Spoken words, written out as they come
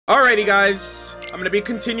Alrighty, guys. I'm gonna be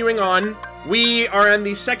continuing on. We are in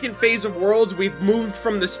the second phase of Worlds. We've moved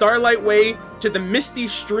from the Starlight Way to the Misty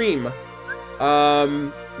Stream.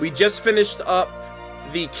 We just finished up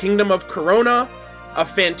the Kingdom of Corona. A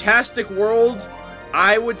fantastic world.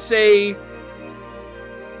 I would say...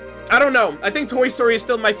 I don't know. I think Toy Story is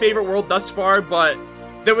still my favorite world thus far, but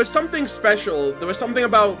there was something special. There was something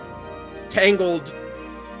about Tangled,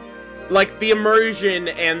 like the immersion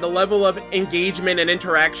and the level of engagement and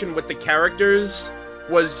interaction with the characters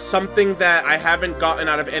was something that I haven't gotten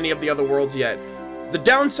out of any of the other worlds yet. The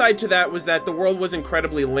downside to that was that the world was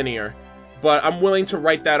incredibly linear, but I'm willing to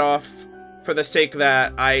write that off for the sake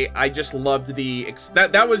that I just loved the...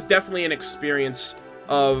 That was definitely an experience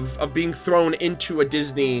of being thrown into a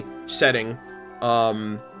Disney setting.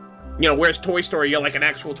 You know, whereas Toy Story, you're like an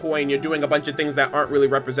actual toy and you're doing a bunch of things that aren't really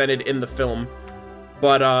represented in the film.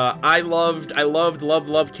 But I loved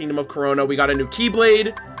Kingdom of Corona. We got a new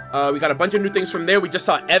Keyblade. We got a bunch of new things from there. We just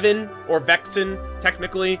saw Evan, or Vexen,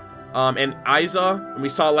 technically, and Isa. And we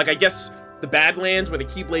saw, like, I guess, the Badlands, where the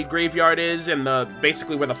Keyblade graveyard is, and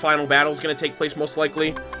basically where the final battle is going to take place, most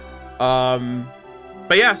likely.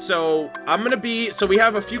 But yeah, so I'm gonna be... So we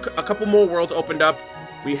have a couple more worlds opened up.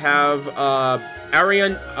 We have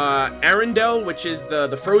Arendelle, which is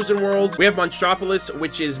the Frozen world. We have Monstropolis,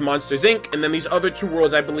 which is Monsters Inc. And then these other two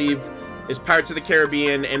worlds, I believe, is Pirates of the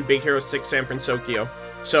Caribbean and Big Hero 6 San Francisco.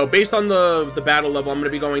 So based on the battle level, I'm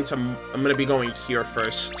gonna be going here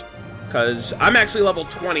first, because I'm actually level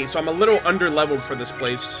 20, so I'm a little under leveled for this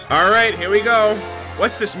place. All right, here we go.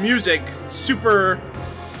 What's this music? Super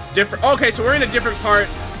different. Okay, so we're in a different part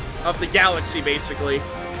of the galaxy, basically.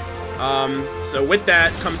 So with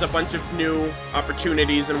that comes a bunch of new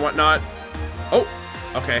opportunities and whatnot. Oh,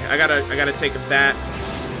 okay. I gotta take that.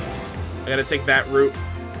 I gotta take that route.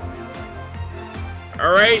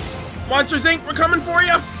 All right, Monsters Inc., we're coming for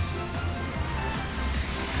you.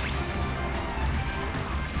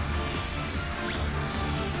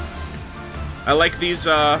 I like these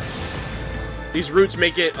routes.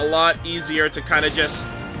 Make it a lot easier to kind of just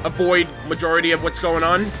avoid majority of what's going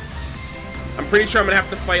on. I'm pretty sure I'm gonna have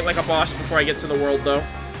to fight like a boss before I get to the world, though.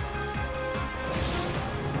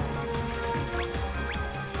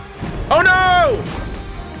 Oh no!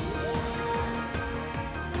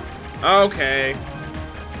 Okay.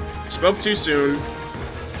 Spoke too soon.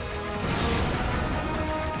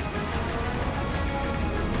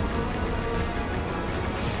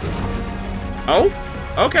 Oh?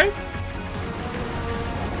 Okay.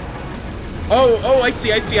 Oh, I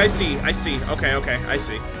see. Okay, I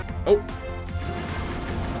see. Oh.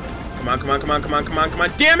 Come on.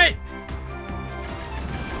 Damn it!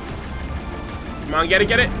 Come on, get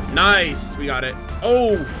it. Nice, we got it.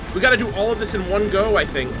 Oh, we gotta do all of this in one go, I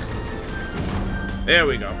think. There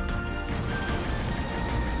we go.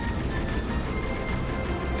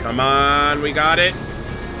 Come on, we got it.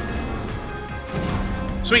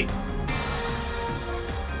 Sweet.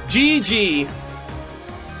 GG.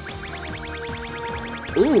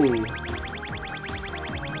 Ooh.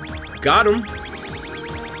 Got him.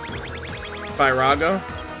 Firaga.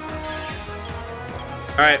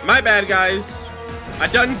 Alright, my bad, guys. I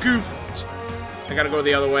done goofed. I gotta go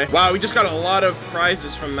the other way. Wow, we just got a lot of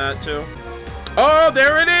prizes from that, too. Oh,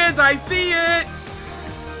 there it is! I see it!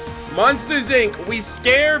 Monsters Inc. We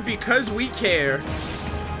scare because we care.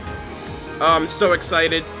 Oh, I'm so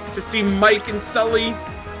excited to see Mike and Sully.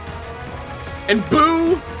 And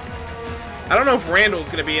Boo! I don't know if Randall's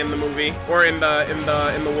gonna be in the movie or in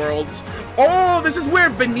the world. Oh, this is where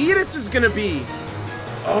Vanitas is gonna be.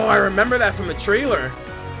 Oh, I remember that from the trailer.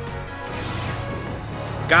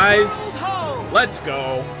 Guys, let's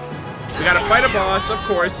go. We gotta fight a boss, of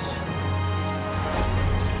course.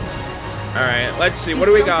 All right, let's see. What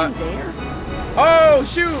do we got? Oh,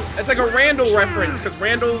 shoot! It's like a Randall reference because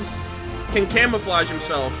Randall's can camouflage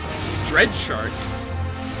himself. Dread Shark.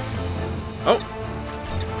 Oh.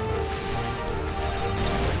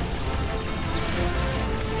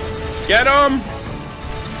 Get him!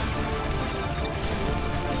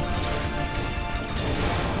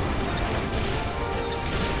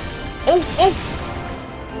 Oh!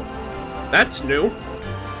 That's new.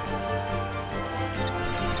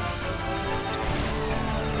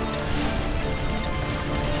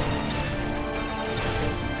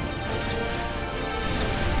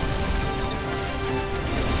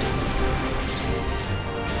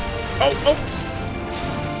 Oh!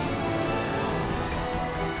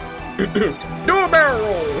 Do a barrel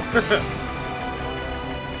roll!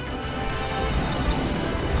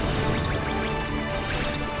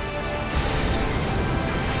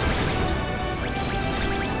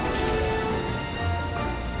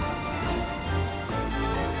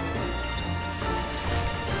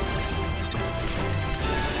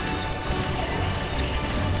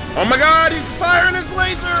 Oh my god, he's firing his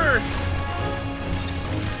laser!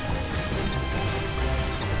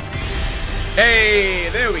 Hey,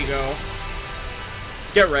 there we go.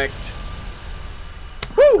 Get wrecked.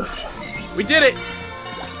 Woo! We did it!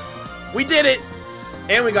 We did it!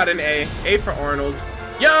 And we got an A. A for Arnold.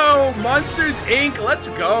 Yo, Monsters Inc. Let's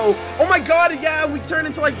go. Oh my god, yeah, we turned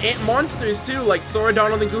into like monsters too. Like Sora,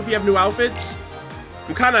 Donald, and Goofy have new outfits.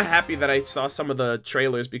 I'm kind of happy that I saw some of the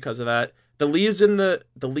trailers because of that. The leaves in the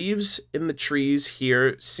trees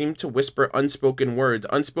here seem to whisper unspoken words,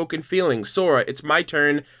 unspoken feelings. Sora, it's my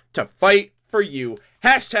turn to fight for you.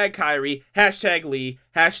 Hashtag Kyrie, hashtag Lee,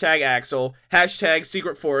 hashtag Axel, hashtag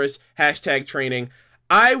Secret Forest, hashtag training.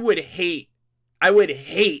 I would hate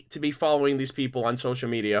to be following these people on social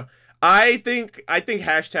media. I think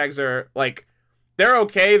hashtags are like, they're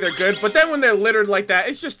okay, they're good, but then when they're littered like that,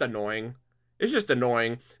 it's just annoying. It's just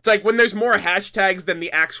annoying. It's like when there's more hashtags than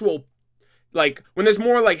the actual, like when there's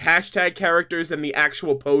more like hashtag characters than the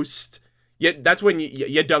actual post. Yeah, that's when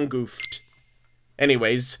you done goofed.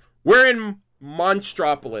 Anyways, we're in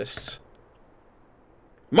Monstropolis.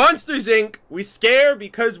 Monsters Inc. We scare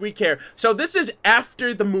because we care. So this is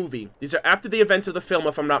after the movie. These are after the events of the film,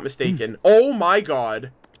 if I'm not mistaken. Oh my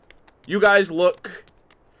god. You guys look...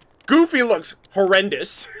 Goofy looks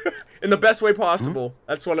horrendous. In the best way possible.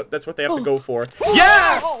 That's what they have to go for.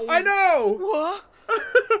 Yeah! I know!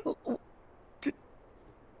 What?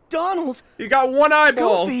 Donald! You got one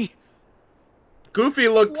eyeball. Goofy! Goofy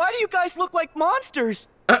looks... Why do you guys look like monsters?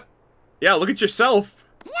 Yeah, look at yourself.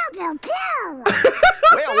 You do too.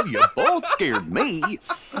 Well, you both scared me.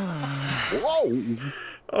 Whoa.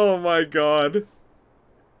 Oh my god.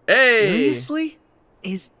 Hey. Seriously?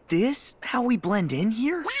 Is this how we blend in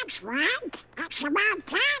here? That's right. It's about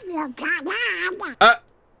time you got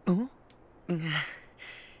on.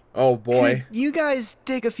 Oh boy. Could you guys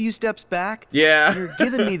take a few steps back? Yeah. You're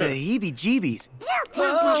giving me the heebie-jeebies. You take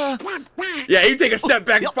a step back. Yeah, you take a step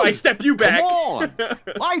back if I step you back. Come on.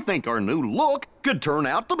 I think our new look could turn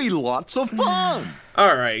out to be lots of fun.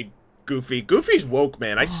 Alright, Goofy. Goofy's woke,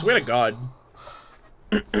 man. I swear to God.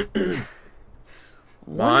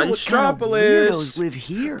 Monstropolis. Live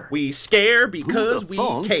here. We scare because we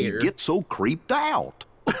care. You get so creeped out.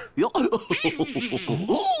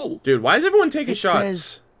 Dude, why is everyone taking It shots?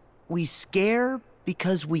 says, we scare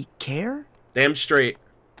because we care? Damn straight.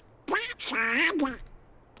 That's odd.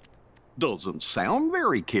 Doesn't sound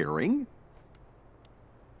very caring.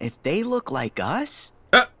 If they look like us,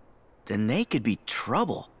 then they could be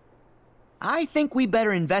trouble. I think we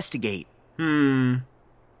better investigate. Alrighty.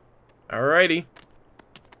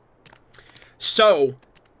 So,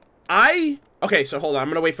 okay, so hold on. I'm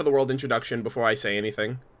gonna wait for the world introduction before I say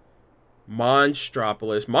anything.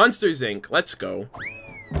 Monstropolis. Monsters Inc. Let's go.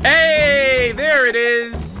 Hey! There it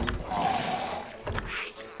is!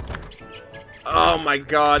 Oh my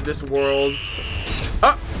god, this world.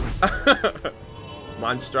 Oh!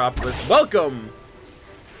 Monstropolis. Welcome!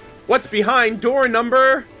 What's behind door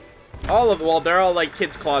number? Well, they're all like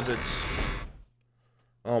kids' closets.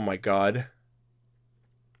 Oh my god.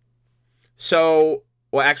 So,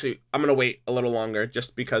 well, actually, I'm gonna wait a little longer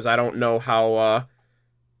just because I don't know how,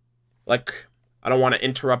 like, I don't want to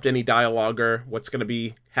interrupt any dialogue or what's gonna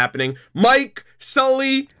be happening. Mike,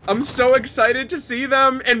 Sully, I'm so excited to see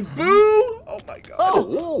them, and Boo! Oh my god.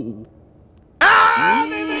 Oh! Ah!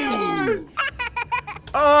 There they are!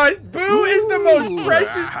 Oh, Boo is the most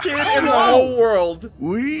precious kid in the whole world.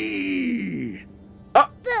 Wee!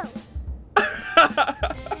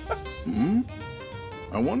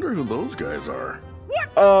 I wonder who those guys are. What?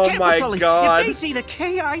 Oh Careful, my Sully. god. If they see the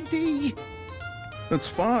KID. It's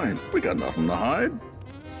fine. We got nothing to hide.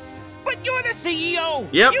 But you're the CEO.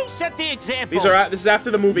 Yep. You set the example. This is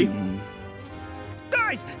after the movie.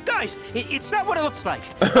 Guys, it's not what it looks like.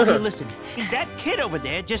 Okay, listen, that kid over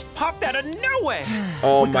there just popped out of nowhere.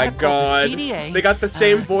 Oh We my gotta god. call the CDA. They got the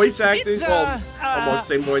same voice actors. It's, Well, almost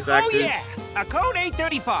same voice actors. Oh yeah, code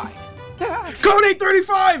 835. Code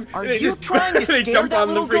 835! Are They you trying to they scare jump that on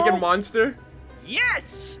the little freaking girl? monster.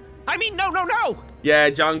 Yes! I mean, no.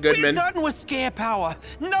 Yeah, John We're Goodman. done with scare power.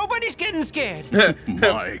 Nobody's getting scared.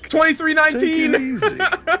 Mike. 2319! Take it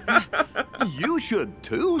easy. You should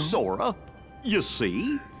too, Sora. You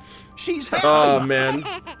see? She's happy. Oh, man.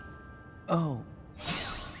 Oh.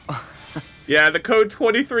 Yeah, the code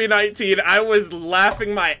 2319. I was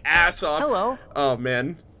laughing my ass off. Hello. Oh,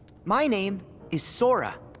 man. My name is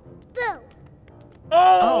Sora. Boo.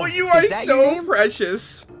 Oh, you are is that so your name?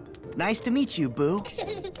 precious. Nice to meet you, Boo.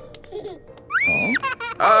 You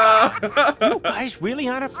guys really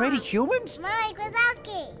aren't afraid of humans? Mike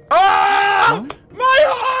Wazowski. Oh! My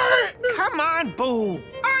heart! Come on, Boo.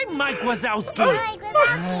 I'm Mike Wazowski.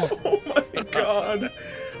 Oh my god.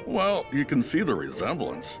 Well, you can see the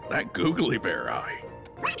resemblance. That googly bear eye.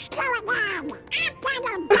 What's going on?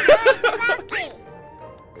 I'm gonna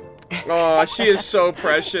Oh, she is so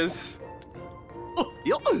precious.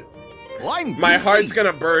 My heart's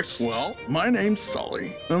gonna burst. Well, my name's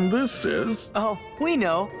Sully, and this is... Oh, we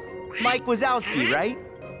know. Mike Wazowski, right?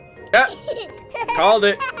 Called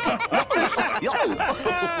it.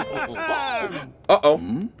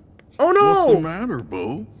 Uh-oh. Oh no! What's the matter,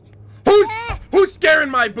 Boo? Who's scaring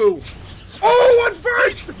my boo? Oh,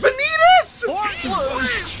 Unversed!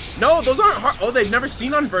 Vanitas! No, those aren't hard. Oh, they've never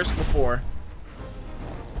seen Unversed before.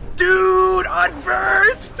 Dude,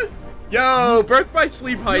 Unversed! Yo, Birth by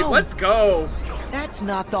Sleep height, No. let's go. That's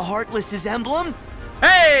not the Heartless's emblem.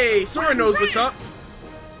 Hey, Sora knows what's up.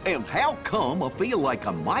 And how come I feel like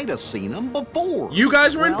I might have seen him before? You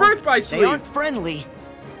guys were in Well, Birth by They Sleep. aren't friendly.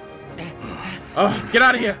 Oh, get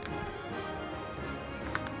out of here.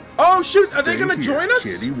 Oh, shoot, are they gonna Stay join here, us?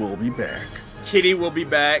 Kitty will be back. Kitty will be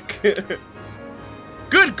back.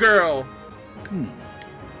 Good girl.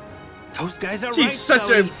 Those guys are She's right, such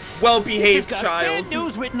Sully. a well-behaved She's got child. bad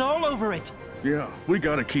news written all over it. Yeah, we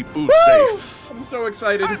gotta keep Boo Woo! safe. I'm so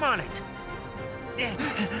excited. I'm on it.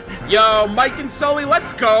 Yo, Mike and Sully,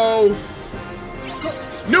 let's go.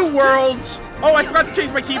 New worlds. Oh, I forgot to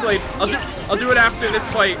change my Keyblade. I'll do it after this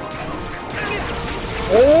fight.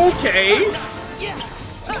 Okay.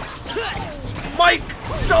 Mike,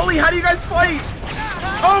 Sully, how do you guys fight?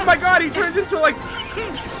 Oh my god, he turns into like...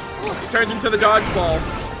 He turns into the dodgeball.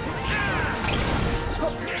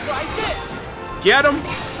 Get him.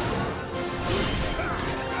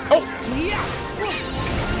 Oh.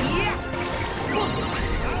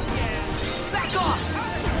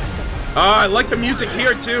 I like the music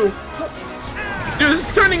here too. Dude, this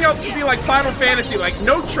is turning out to be like Final Fantasy. Like,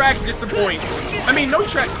 no track disappoints. I mean, no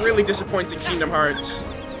track really disappoints in Kingdom Hearts.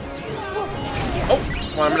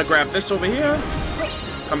 Oh, well, I'm gonna grab this over here.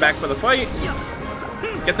 Come back for the fight.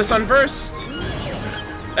 Get this Unversed.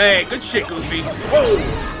 Hey, good shit, Goofy. Whoa.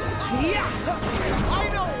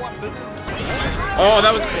 Oh,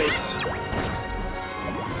 that was close.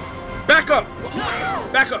 Back up.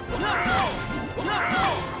 Back up.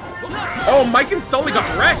 Oh, Mike and Sully got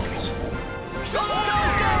wrecked.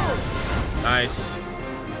 Nice.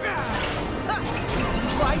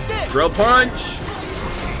 Drill punch.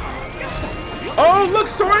 Oh, look,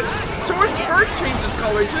 Sora's bird changes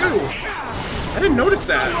color too. I didn't notice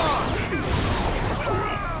that.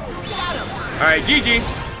 All right, GG.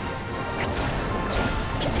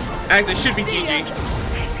 Actually, it should be GG.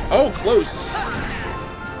 Oh, close.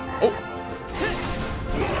 Oh.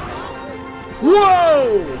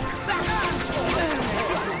 Whoa!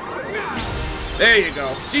 There you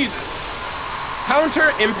go. Jesus. Counter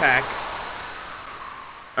impact.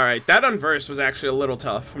 Alright, that Unversed was actually a little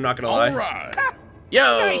tough. I'm not gonna lie. Alright. Yo!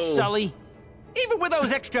 Nice, Sully. Even with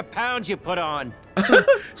those extra pounds you put on.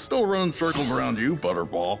 Still running circles around you,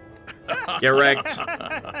 Butterball. Get wrecked.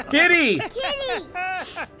 Kitty! Kitty!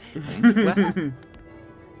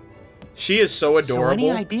 She is so adorable. So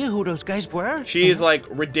any idea who those guys were? She is like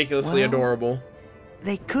ridiculously Well, adorable.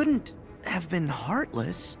 They couldn't have been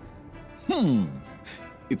heartless.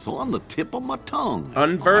 It's on the tip of my tongue.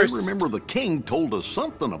 Unversed. I remember the king told us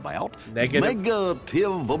something about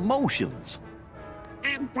Negative emotions.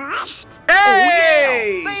 Unversed?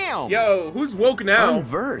 Hey! Damn! Yo, who's woke now?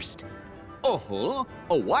 Unversed. Uh-huh.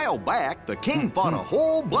 A while back, the king fought a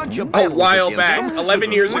whole bunch of A battles while against back. them.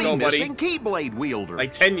 11 years Three ago, buddy. missing Keyblade wielder.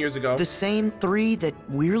 Like 10 years ago. The same three that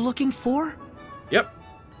we're looking for? Yep.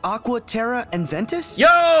 Aqua, Terra, and Ventus?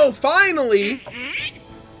 Yo, finally!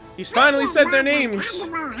 He's finally said their names.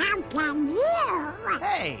 How can you?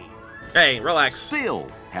 Hey, Hey, relax. still,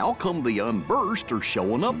 how come the Unversed are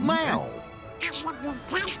showing up now? I should be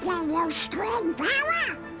testing your screen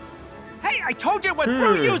power. Hey, I told you we're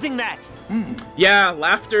through using that. Yeah,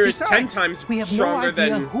 laughter is 10 Besides, times we have stronger no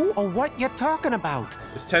idea than... who or what you're talking about.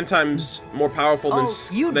 It's 10 times more powerful than,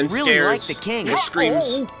 you'd than really scares. like the king. Or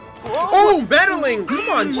screams. Oh, meddling! Come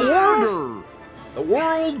on, Sora! Order! The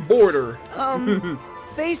world border.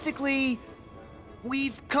 Basically,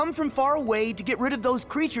 we've come from far away to get rid of those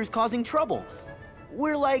creatures causing trouble.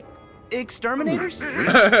 We're like exterminators?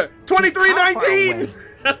 2319!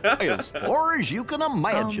 As far as you can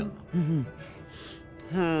imagine.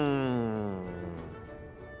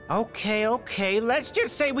 Okay, let's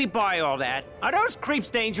just say we buy all that. Are those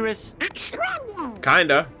creeps dangerous? Extremely.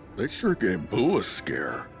 Kinda. They sure gave Boo a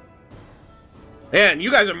scare. Man,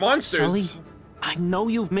 you guys are monsters. Sully, I know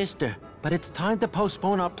you've missed her, but it's time to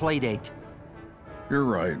postpone our playdate. You're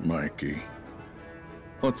right, Mikey.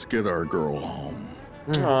 Let's get our girl home.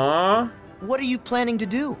 Aww. What are you planning to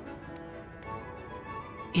do?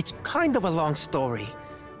 It's kind of a long story,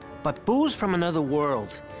 but Boo's from another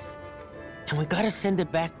world, and we gotta send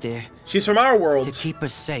it back there. She's from our world. To keep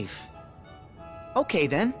us safe. Okay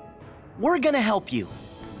then. We're gonna help you.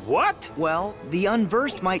 What? Well, the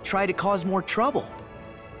unversed might try to cause more trouble.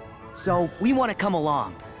 So, we want to come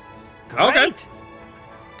along. Okay. Great.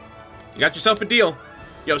 You got yourself a deal.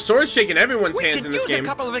 Yo, Sora's shaking everyone's We hands could in this use game. a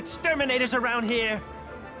couple of exterminators around here.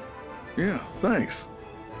 Yeah, thanks.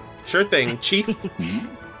 Sure thing, Chief.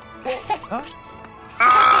 Ah,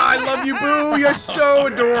 I love you, Boo. You're so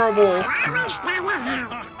adorable. Always gotta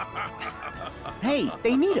help. Hey,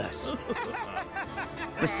 they need us.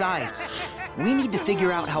 Besides, we need to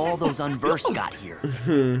figure out how all those unversed got here.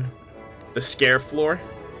 The scare floor.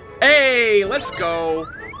 Hey, let's go.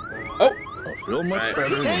 Oh. I feel much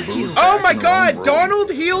better than Thank Boo's you. Oh back my in the God, home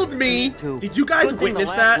Donald healed me. Too. Did you guys Good thing the witness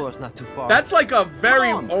last that? floor's not too far. That's like a very,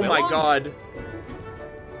 Come on, oh my villains. God.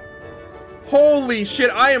 Holy shit,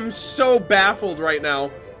 I am so baffled right now.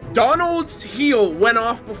 Donald's heal went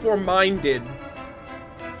off before mine did.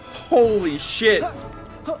 Holy shit.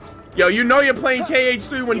 Yo, you know you're playing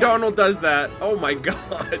KH3 when Donald does that. Oh my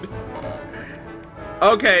God.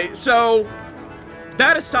 Okay, so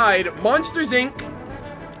that aside, Monsters Inc.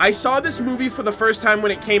 I saw this movie for the first time when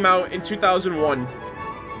it came out in 2001.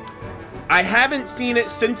 I haven't seen it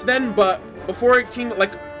since then, but before it came,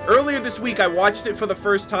 like earlier this week, I watched it for the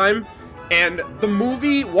first time, and the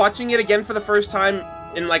movie, watching it again for the first time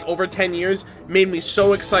in like over 10 years, made me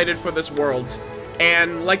so excited for this world.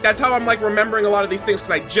 And like that's how I'm like remembering a lot of these things,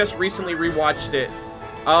 because I just recently rewatched it.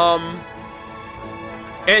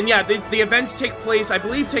 And yeah, the events take place, I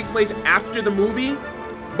believe, take place after the movie.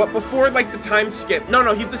 But before, like, the time skip...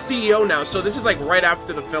 No, he's the CEO now, so this is, like, right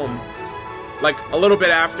after the film. Like, a little bit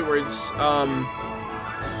afterwards,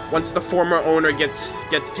 once the former owner gets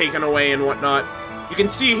taken away and whatnot. You can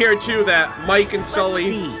see here, too, that Mike and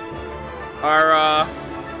Sully are,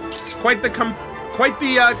 quite the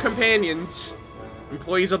companions.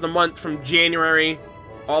 Employees of the month from January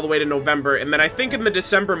all the way to November. And then I think in the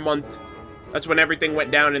December month, that's when everything went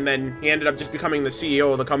down, and then he ended up just becoming the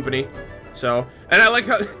CEO of the company. So, and I like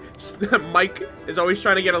how Mike is always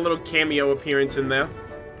trying to get a little cameo appearance in there.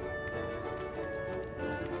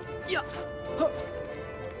 Yeah.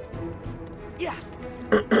 Yeah.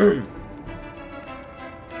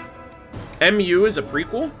 MU is a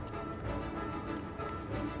prequel?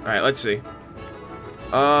 Alright, let's see.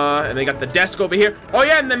 And they got the desk over here. Oh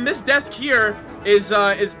yeah, and then this desk here is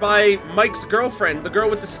by Mike's girlfriend, the girl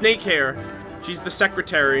with the snake hair. She's the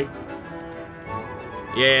secretary.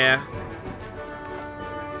 Yeah.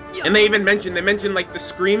 And they mentioned like the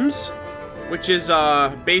screams, which is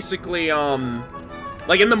basically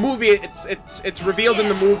like in the movie it's revealed in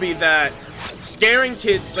the movie that scaring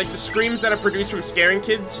kids, like the screams that are produced from scaring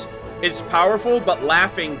kids is powerful, but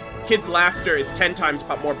kids' laughter is 10 times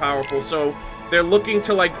more powerful. So they're looking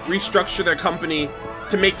to like restructure their company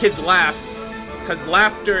to make kids laugh, because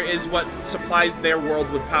laughter is what supplies their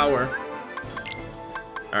world with power.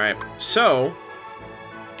 Alright, so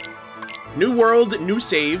new world, new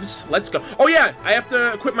saves. Let's go. Oh yeah, I have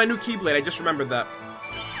to equip my new Keyblade. I just remembered that.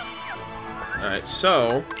 Alright,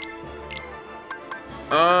 so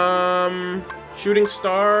shooting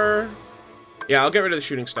star. Yeah, I'll get rid of the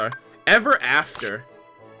shooting star. Ever after.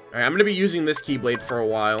 Alright, I'm gonna be using this Keyblade for a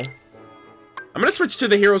while. I'm gonna switch to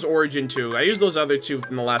the hero's origin too. I used those other two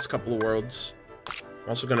in the last couple of worlds. I'm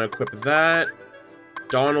also gonna equip that.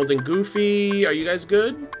 Donald and Goofy, are you guys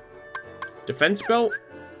good? Defense belt?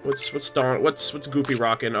 What's Goofy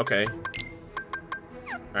rocking? Okay.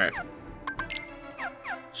 Alright.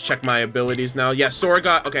 Let's check my abilities now. Yeah, Sora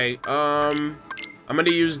got... Okay, I'm gonna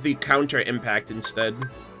use the counter impact instead.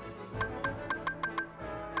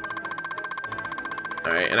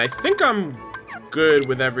 Alright, and I think I'm good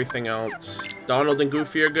with everything else. Donald and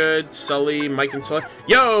Goofy are good. Sully, Mike and Sully.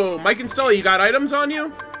 Yo, Mike and Sully, you got items on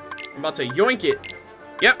you? I'm about to yoink it.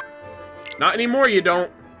 Yep. Not anymore, you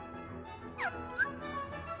don't.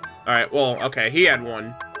 Alright, well, okay, he had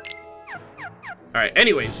one. Alright,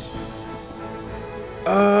 anyways.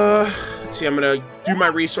 Let's see, I'm gonna do my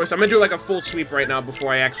resource. I'm gonna do like a full sweep right now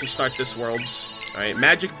before I actually start this worlds. Alright,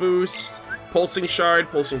 magic boost, pulsing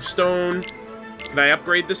shard, pulsing stone. Can I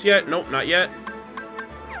upgrade this yet? Nope, not yet.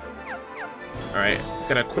 Alright,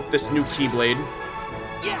 gotta equip this new Keyblade.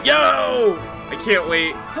 Yo! I can't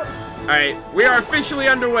wait. Alright, we are officially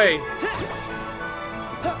underway.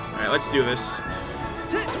 Alright, let's do this.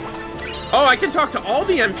 Oh, I can talk to all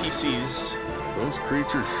the NPCs. Those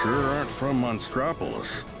creatures sure aren't from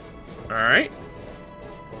Monstropolis. Alright.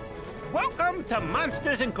 Welcome to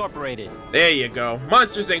Monsters Incorporated. There you go.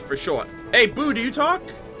 Monsters Inc. for short. Hey, Boo, do you talk?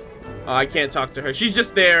 Oh, I can't talk to her. She's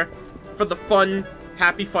just there for the fun,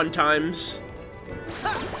 happy fun times.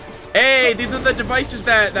 Hey, these are the devices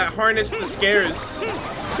that harness the scares.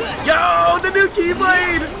 Yo, the new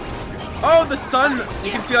Keyblade! Oh, the sun.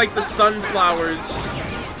 You can see, like, the sunflowers.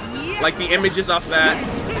 Like, the images off that.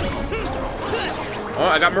 Oh,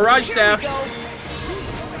 I got Mirage Staff.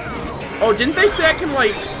 Oh, didn't they say I can,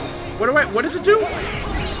 like... What does it do?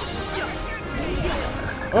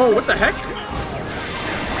 Oh, what the heck?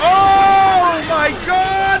 Oh, my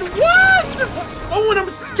God! What? Oh, and I'm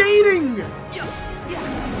skating!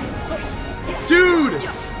 Dude!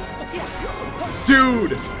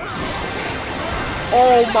 Dude!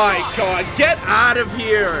 Oh my God, get out of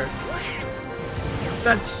here!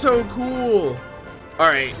 That's so cool.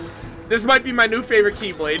 Alright, this might be my new favorite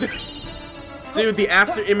Keyblade. Dude, the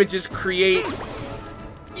after images create,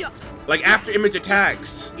 like, after image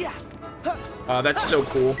attacks. Oh, that's so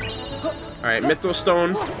cool. Alright, Mythril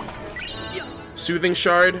Stone. Soothing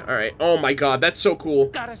Shard. Alright, oh my God, that's so cool.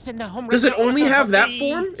 Does it only have that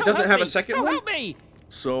form? It doesn't have a second one?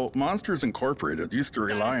 So, Monsters Incorporated used to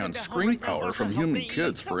rely on screen power from human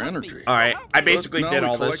kids for energy. Alright, I basically did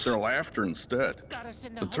all this. But now we collect their laughter instead.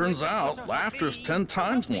 It turns out, laughter is 10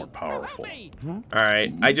 times more powerful.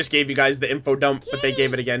 Alright, I just gave you guys the info dump, but they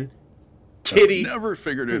gave it again. Kitty. I never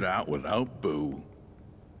figured it out without Boo.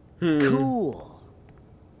 Cool.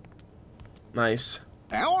 Nice.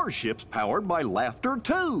 Our ship's powered by laughter,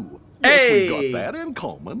 too. Hey! Yes, we got that in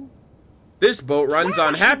common. This boat runs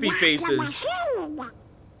on happy faces.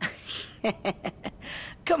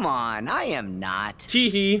 Come on, I am not.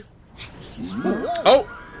 Teehee. Oh!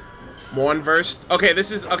 More unversed. Okay,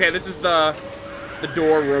 this is the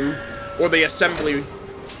door room. Or the assembly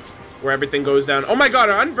where everything goes down. Oh my God,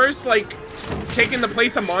 are unversed, like, taking the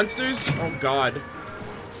place of monsters? Oh God.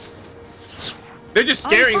 They're just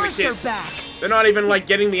scaring the kids. They're not even, like,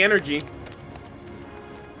 getting the energy.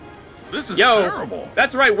 This is Yo, terrible.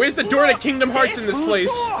 That's right. Where's the door to Kingdom Hearts in this place?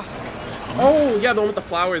 Oh, yeah, the one with the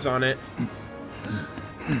flowers on it.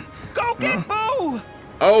 Go get Boo!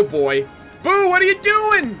 Oh, boy. Boo, what are you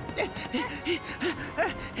doing?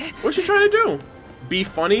 What's she trying to do? Be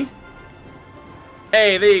funny?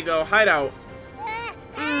 Hey, there you go. Hideout.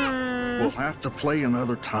 We'll have to play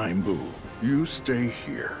another time, Boo. You stay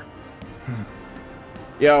here.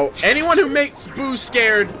 Yo, anyone who makes Boo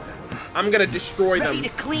scared, I'm gonna destroy them. Ready to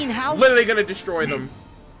clean house? Literally gonna destroy them.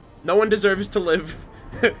 No one deserves to live.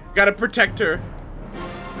 Gotta protect her.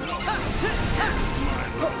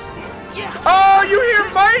 Oh, you hear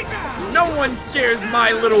Mike? No one scares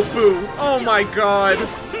my little Boo. Oh my God.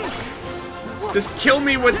 Just kill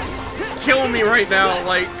me right now,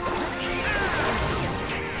 like.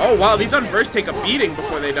 Oh wow, these unversed take a beating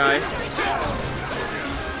before they die.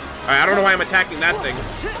 Alright, I don't know why I'm attacking that thing.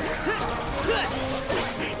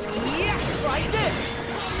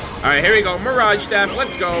 Alright, here we go. Mirage Staff,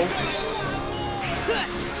 let's go.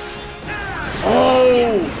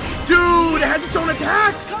 Oh! Dude, it has its own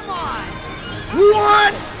attacks! Come on!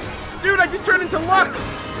 What? Dude, I just turned into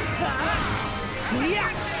Lux!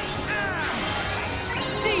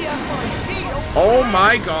 Oh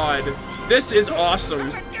my God. This is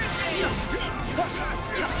awesome.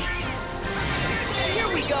 Here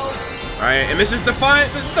we go. Alright, and this is the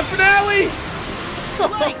finale!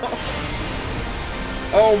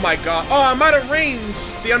 Oh my God. Oh, I'm out of range.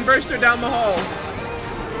 The unversed are down the hall.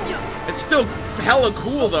 It's still hella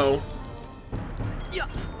cool though.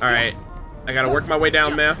 Alright. I gotta work my way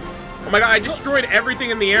down there. Oh my God, I destroyed everything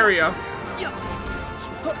in the area.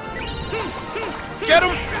 Get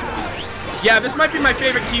him! Yeah, this might be my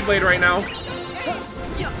favorite Keyblade right now.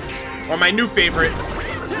 Or my new favorite.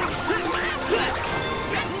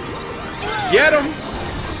 Get him!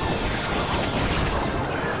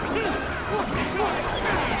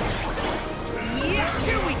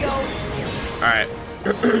 Here we go. Alright.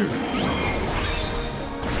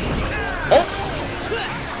 Oh!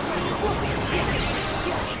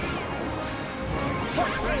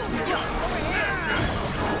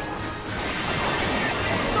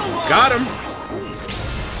 Got him!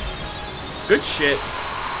 Good shit.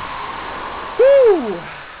 Woo!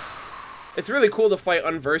 It's really cool to fight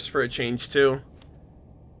unversed for a change, too.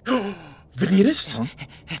 Vanitas? Huh?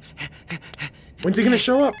 When's he gonna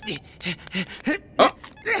show up? Oh!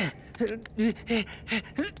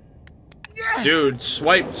 Dude,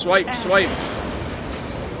 swipe, swipe, swipe.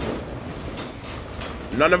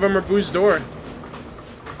 None of them are Boo's door.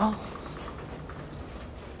 Oh.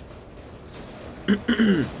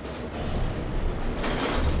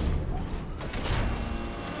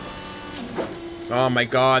 Oh my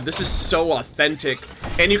god, this is so authentic.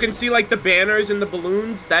 And you can see like the banners and the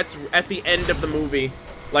balloons, that's at the end of the movie.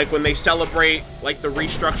 Like when they celebrate like the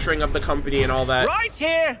restructuring of the company and all that. Right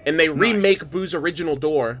here! And they remake Boo's original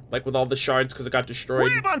door, like with all the shards because it got destroyed.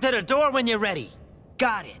 Grab onto the door when you're ready.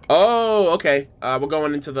 Got it. Oh, okay. We're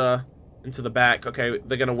going into the back. Okay,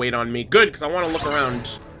 they're gonna wait on me. Good, because I want to look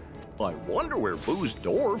around. I wonder where Boo's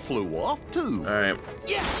door flew off to. All right.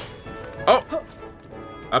 Yeah. Oh.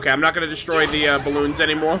 Okay, I'm not gonna destroy the balloons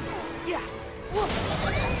anymore. Yeah.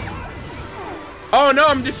 Oh no,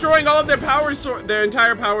 I'm destroying all of their power source, their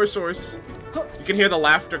entire power source. You can hear the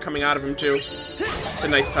laughter coming out of them too. It's a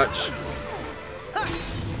nice touch.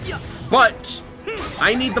 But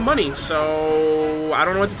I need the money, so I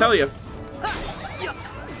don't know what to tell you.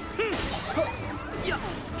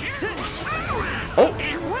 Oh,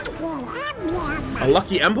 a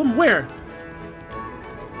lucky emblem? Where?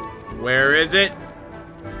 Where is it?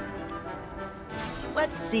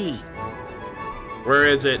 Let's see. Where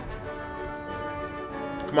is it?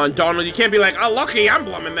 Come on, Donald, you can't be like, a lucky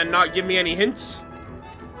emblem, and then not give me any hints.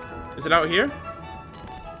 Is it out here?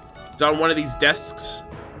 Is it on one of these desks?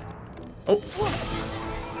 Oh.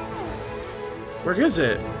 Where is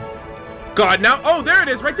it? God, now, oh, there it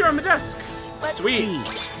is, right there on the desk. Let's Sweet.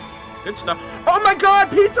 see. Good stuff. Oh my god,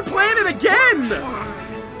 Pizza Planet again!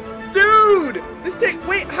 Dude!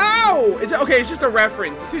 Wait, how? Is it, okay, it's just a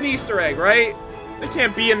reference. It's an Easter egg, right? They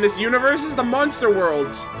can't be in this universe. This is the Monster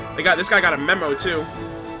Worlds. This guy got a memo, too.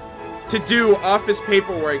 To do office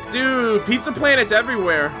paperwork. Dude, Pizza Planet's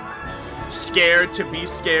everywhere. Scared to be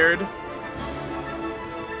scared.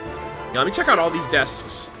 Yeah, let me check out all these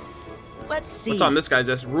desks. Let's see. What's on this guy's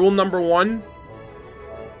desk? Rule number 1?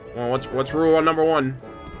 Well, what's rule number 1?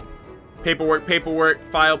 Paperwork, paperwork,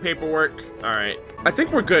 file paperwork. Alright. I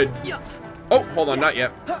think we're good. Oh, hold on, not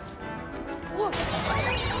yet.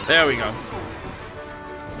 There we go.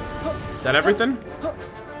 Is that everything?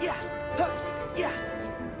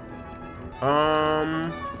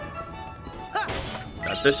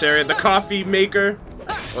 Got this area, the coffee maker,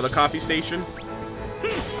 or the coffee station.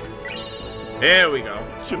 There we go.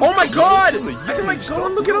 Oh my god! I can like go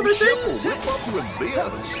and look at other things!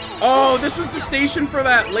 Oh, this was the station for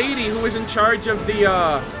that lady who was in charge of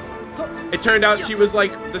the, it turned out she was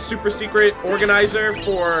like the super secret organizer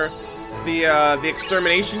for the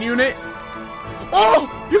extermination unit. Oh!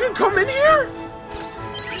 You can come in here?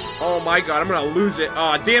 Oh my god, I'm gonna lose it.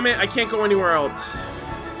 Aw, oh, damn it, I can't go anywhere else.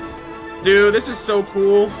 Dude, this is so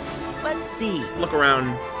cool. Let's see. Let's look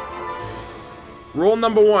around. Rule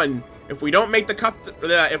number 1. If we don't make the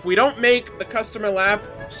customer laugh,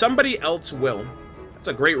 somebody else will. That's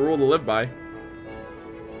a great rule to live by.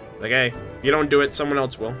 Like, hey, if you don't do it, someone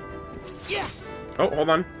else will. Yeah. Oh, hold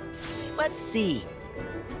on. Let's see.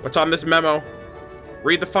 What's on this memo?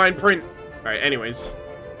 Read the fine print. Alright, anyways.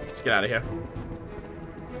 Let's get out of here.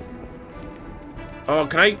 Oh,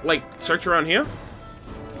 can I, like, search around here?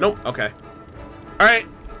 Nope, okay. Alright.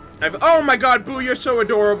 Oh my god, Boo, you're so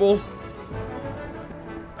adorable.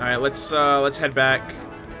 Alright, let's head back.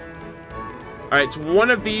 Alright, it's one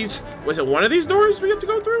of these... Was it one of these doors we get to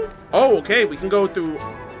go through? Oh, okay, we can go through...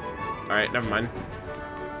 Alright, never mind.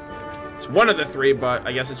 It's one of the 3, but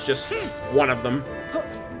I guess it's just one of them.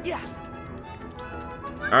 Yeah.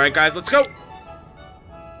 Alright, guys, let's go!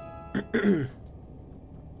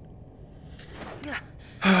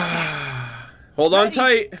 Hold on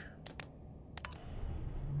tight.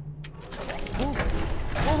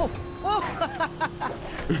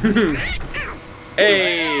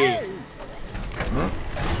 Hey!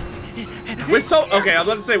 Where's Sully? Okay, I was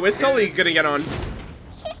about to say, where's Sully gonna get on?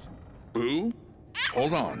 Boo?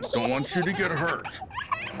 Hold on. Don't want you to get hurt.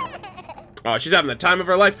 Oh, she's having the time of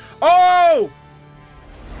her life. Oh!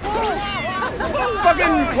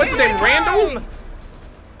 Fucking, what's his name? Randall?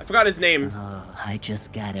 I forgot his name. I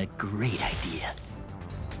just got a great idea.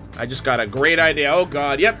 I just got a great idea. Oh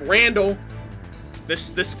god. Yep, Randall.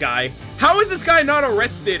 This guy. How is this guy not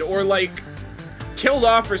arrested or like killed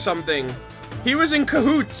off or something? He was in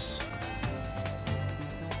cahoots.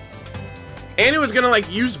 And he was gonna like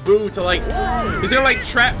use Boo to like, he's gonna like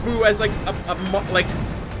trap Boo as like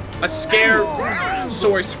a scare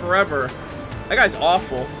source forever. That guy's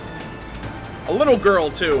awful. A little girl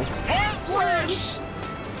too.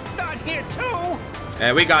 Not here too.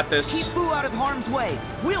 Yeah, we got this. Keep Boo out of harm's way.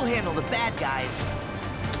 We'll handle the bad guys.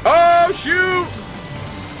 Oh shoot!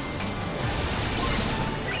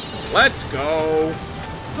 Let's go.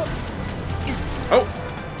 Oh.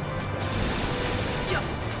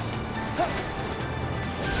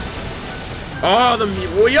 Oh,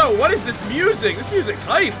 well, yo, what is this music? This music's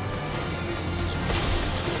hype.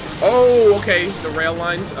 Oh, okay. The rail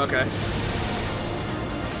lines. Okay.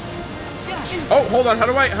 Oh, hold on. How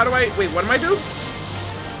do I, wait, what am I do?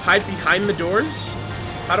 Hide behind the doors?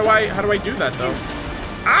 How do I do that, though?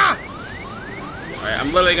 Ah! Alright,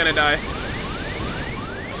 I'm literally gonna die.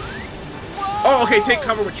 Oh, okay, take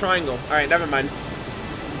cover with triangle. Alright, never mind.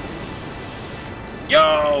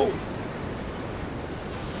 Yo!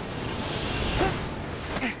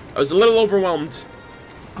 I was a little overwhelmed.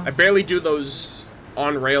 I barely do those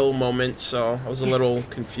on-rail moments, so I was a little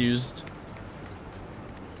confused.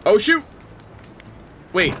 Oh, shoot!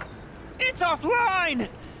 Wait. It's offline!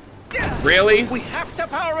 Really? We have to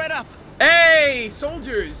power it up! Hey,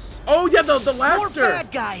 soldiers! Oh yeah, the laughter. More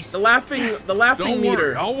bad guys. The laughing Don't meter.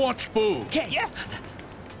 worry, I'll watch Boo. Okay, yeah.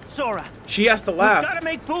 Sora, She has to we laugh. gotta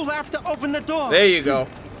make Boo laugh to open the door. There you go.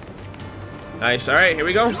 Nice. All right, here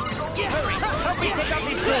we go. Yeah, help me take out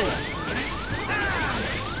these fools.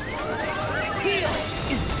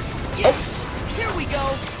 Oh, Here we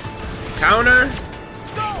go. counter.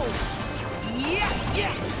 Go.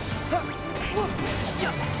 Yeah.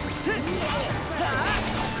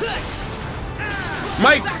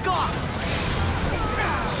 Mike, Back off.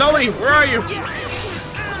 Sully, where are you? Go.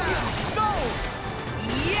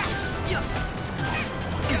 Yeah.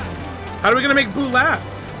 How are we gonna make Boo laugh?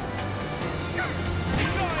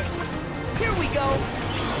 Here we go.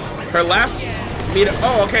 Her laugh meter.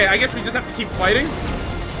 Oh, okay. I guess we just have to keep fighting.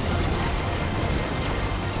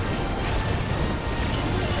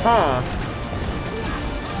 Huh.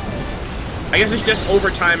 I guess it's just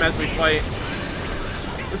overtime as we fight.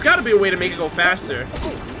 There's got to be a way to make it go faster.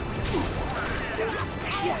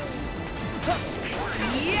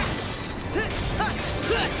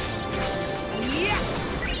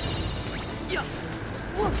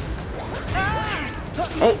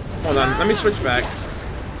 Oh, hold on. Let me switch back.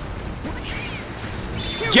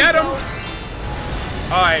 Get him!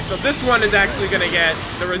 Alright, so this one is actually going to get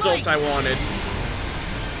the results I wanted.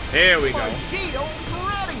 There we go.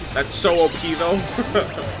 That's so OP, though.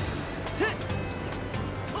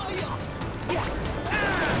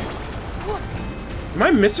 Am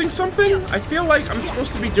I missing something? I feel like I'm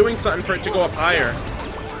supposed to be doing something for it to go up higher.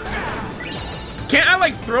 Can't I,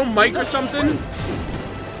 like, throw Mike or something?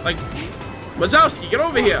 Like, Wazowski, get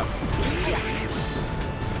over here.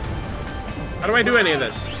 How do I do any of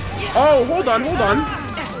this? Oh, hold on, hold on.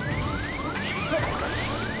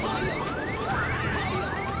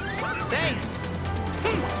 Thanks.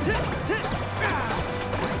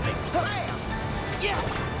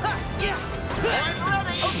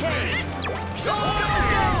 Okay.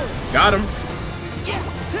 Got him.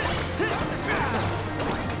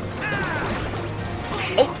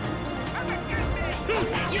 Oh.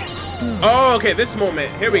 Oh, okay, this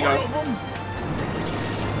moment. Here we go.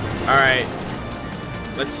 Alright.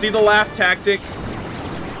 Let's see the laugh tactic.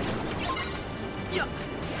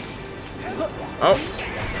 Oh.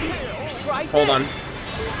 Hold on.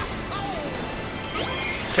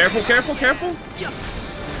 Careful, careful, careful.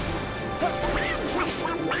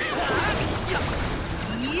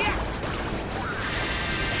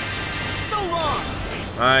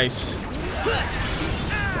 Nice.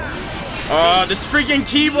 Oh, this freaking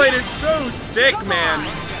Keyblade is so sick, man.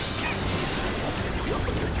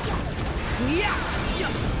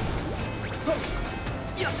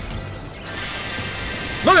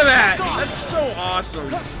 Look at that! That's so awesome.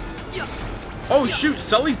 Oh shoot,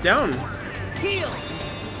 Sully's down.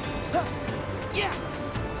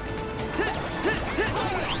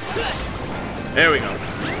 There we go.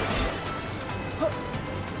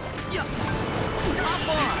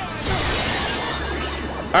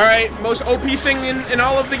 Alright, most OP thing in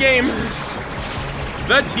all of the game.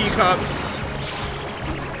 The teacups.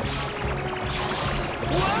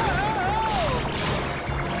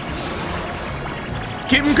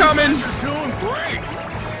 Keep them coming. You're doing great.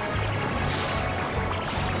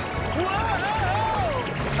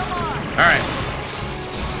 Alright.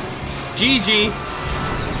 GG.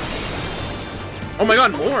 Oh my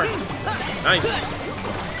god, more. Nice.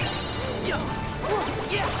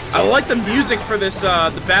 I like the music for this,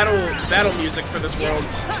 the battle music for this world.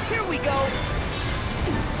 Here we go.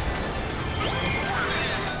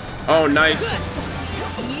 Oh, nice.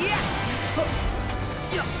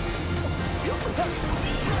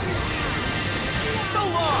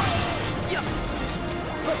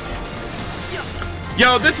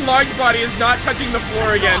 Yo, this large body is not touching the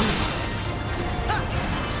floor again.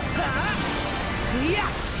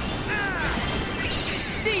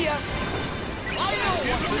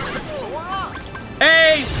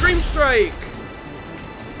 Hey, Scream Strike!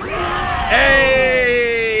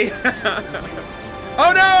 Hey!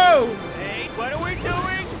 Oh no! Hey, what are we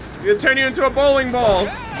doing? I'm gonna turn you into a bowling ball.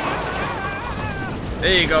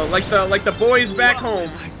 There you go, like the boys back home.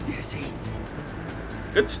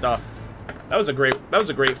 Good stuff. That was a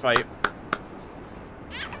great fight.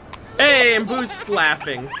 Hey, and Boo's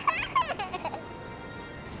laughing.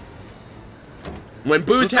 When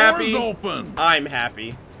Boo's happy, I'm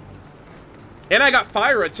happy. And I got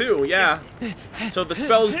Fyra too, yeah. So the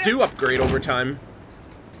spells do upgrade over time.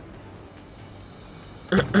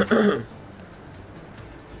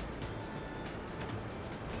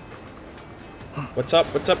 What's up?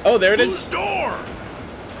 What's up? Oh, there it is. Door.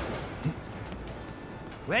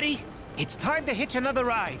 Ready? It's time to hitch another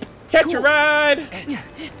ride. Catch a ride.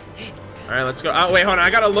 All right, let's go. Oh, wait, hold on. I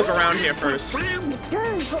gotta look around here first.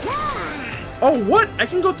 Oh, what? I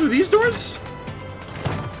can go through these doors?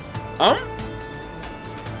 Oh.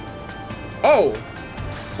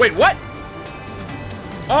 Wait, what?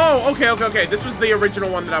 Oh, okay. This was the original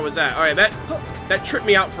one that I was at. All right, that tripped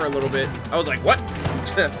me out for a little bit. I was like, what?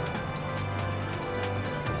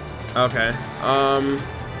 Okay.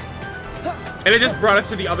 And it just brought us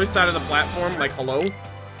to the other side of the platform, like, hello?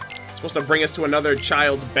 It's supposed to bring us to another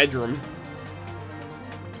child's bedroom.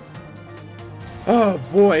 Oh,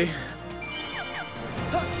 boy.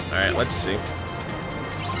 Alright, let's see.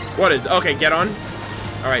 What is... Okay, get on.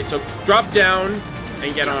 Alright, so drop down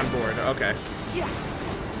and get on board. Okay.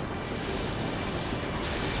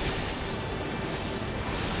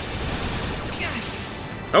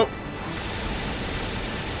 Oh.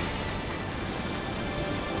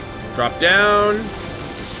 Drop down.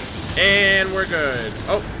 And we're good.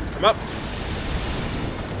 Oh, come up.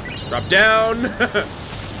 Drop down.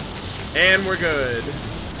 And we're good.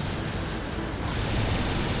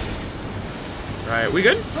 Alright, we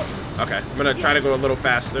good? Okay, I'm gonna try to go a little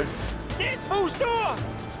faster. There's Boo's door.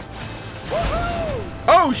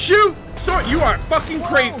 Oh, shoot! Sort, you are fucking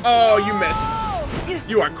crazy. Oh, you missed.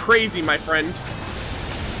 You are crazy, my friend.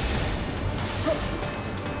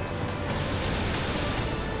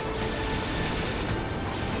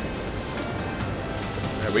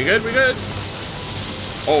 Are we good? We good?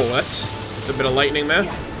 Oh, that's a bit of lightning there.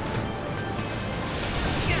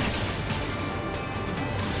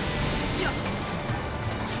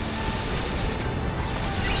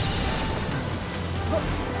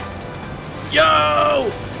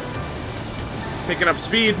 Yo! Picking up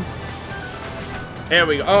speed. There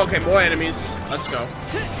we go. Oh, okay, more enemies. Let's go.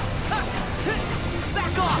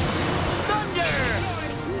 Back off! Thunder!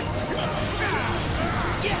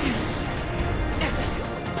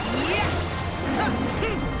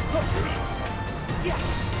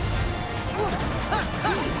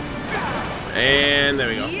 And there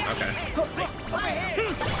we go. Okay.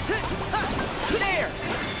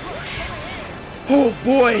 Oh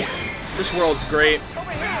boy, this world's great.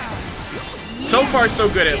 So far, so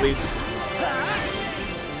good, at least.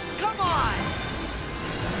 Come on!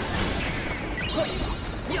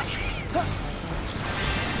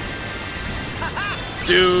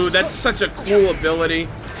 Dude, that's such a cool ability.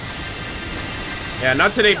 Yeah,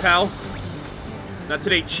 not today, pal. Not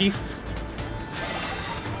today, chief.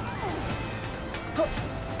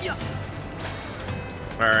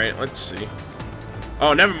 Alright, let's see.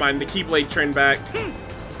 Oh, never mind. The Keyblade turned back.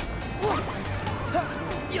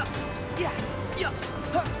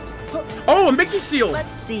 Oh, a Mickey seal!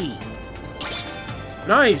 Let's see.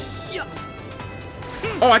 Nice.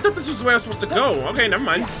 Oh, I thought this was the way I was supposed to go. Okay, never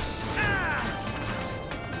mind.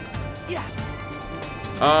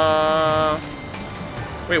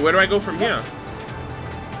 Wait, where do I go from here?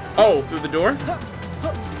 Oh, through the door?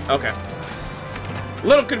 Okay. A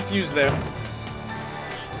little confused there.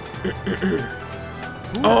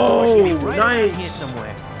 Oh, nice.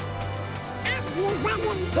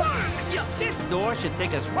 This door should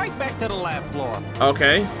take us right back to the lab floor.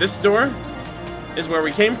 Okay, this door is where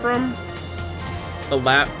we came from. The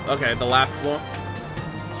lab, okay, the lab floor.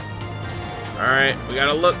 All right, we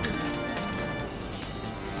gotta look.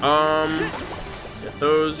 Get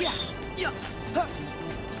those.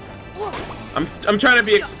 I'm trying to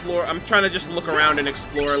be explore. I'm trying to just look around and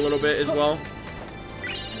explore a little bit as well.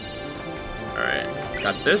 All right,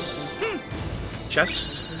 got this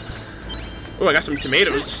chest. Oh, I got some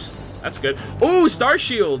tomatoes. That's good. Oh, star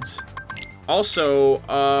shields. Also,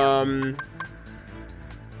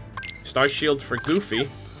 star shield for Goofy.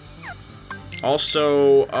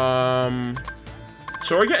 Also,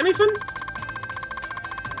 Sora get anything?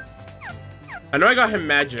 I know I got him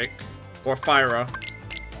magic or Fyra.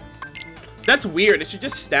 That's weird. It should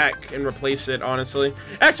just stack and replace it, honestly.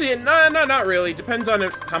 Actually, no, not really. Depends on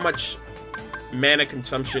how much mana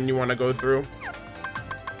consumption you want to go through.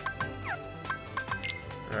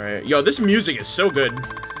 Alright. Yo, this music is so good.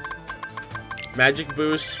 Magic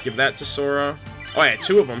boost. Give that to Sora. Oh, yeah,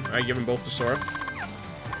 2 of them. Alright, give them both to Sora.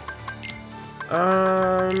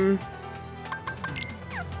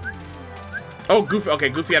 Oh, Goofy. Okay,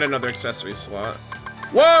 Goofy had another accessory slot.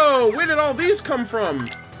 Whoa! Where did all these come from?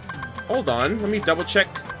 Hold on. Let me double check.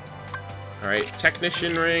 Alright,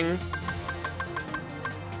 Technician Ring.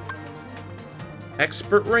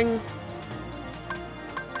 Expert Ring.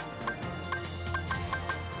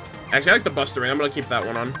 Actually, I like the Buster Ring. I'm gonna keep that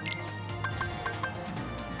one on.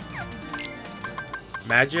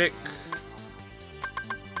 Magic.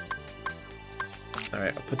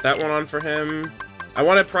 Alright, I'll put that one on for him. I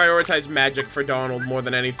want to prioritize magic for Donald more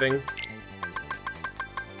than anything.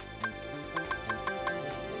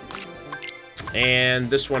 And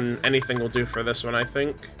this one, anything will do for this one, I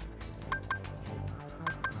think.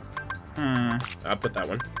 I'll put that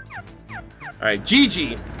one. Alright,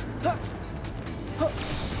 Gigi!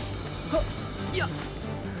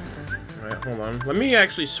 Alright, hold on. Let me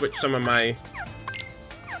actually switch some of my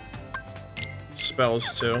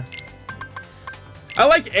spells too. I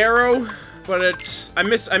like Arrow, but it's I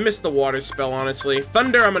miss the water spell, honestly.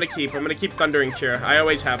 Thunder I'm gonna keep. I'm gonna keep Thunder and Cure. I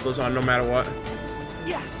always have those on no matter what.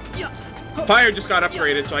 Fire just got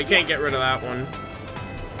upgraded, so I can't get rid of that one.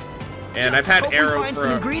 And I've had Arrow for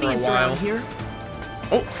a while. Here.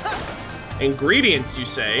 Oh, ingredients, you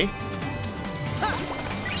say?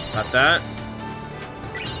 Got that.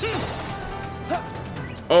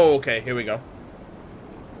 Oh, okay, here we go.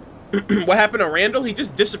 What happened to Randall? He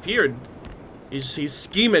just disappeared. He's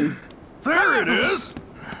scheming. There it is!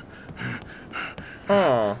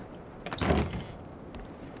 Oh.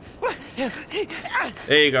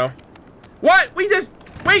 There you go. What? We just...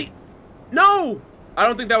 Wait! No! I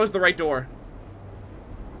don't think that was the right door.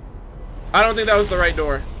 I don't think that was the right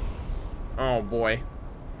door. Oh, boy.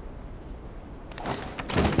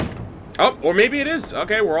 Oh, or maybe it is.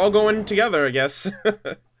 Okay, we're all going together, I guess.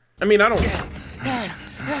 I mean, I don't...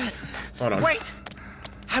 Hold on. Wait!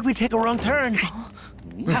 How'd we take a wrong turn?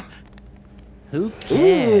 Who cares?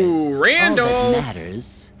 Ooh, Randall! All that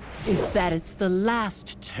matters is that it's the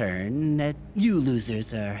last turn that you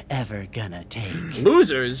losers are ever gonna take.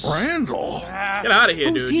 Losers? Randall! Get out of here,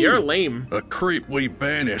 Who's dude. he? You're lame. A creep we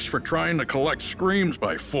banished for trying to collect screams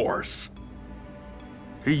by force.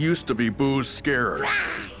 He used to be Boo's scarer.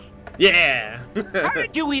 Yeah. How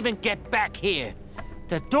did you even get back here?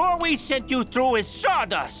 The door we sent you through is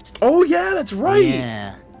sawdust. Oh, yeah, that's right.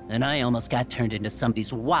 Yeah, and I almost got turned into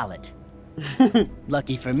somebody's wallet.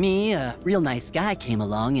 Lucky for me, a real nice guy came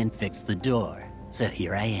along and fixed the door. So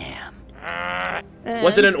here I am.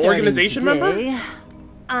 Was it an Starting organization today, member?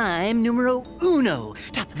 I'm numero uno,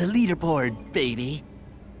 top of the leaderboard, baby.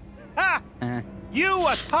 Ha! You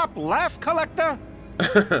a top laugh collector?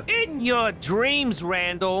 In your dreams,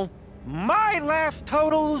 Randall. My laugh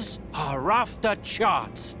totals are off the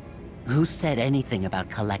charts. Who said anything about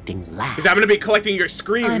collecting laughs? Because I'm going to be collecting your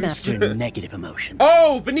screams. I'm after negative emotions.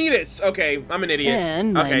 Oh, Vanitas. Okay, I'm an idiot.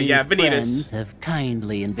 And my okay, new yeah, friends Vanitas. have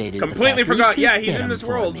kindly invaded Completely the factory forgot. to Yeah, he's get in this 'em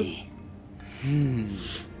for world. me.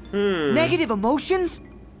 Negative emotions?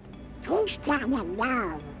 He's gotta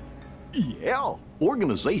know. Yeah,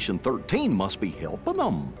 Organization 13 must be helping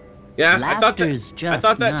them. Yeah, I thought Laughter's that. just I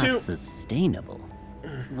thought that not too. sustainable.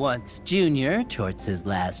 Once Junior torts his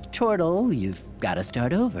last chortle, you've got to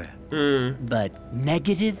start over. But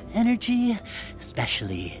negative energy,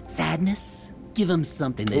 especially sadness, give them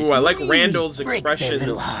something that Ooh, I like really Randall's breaks their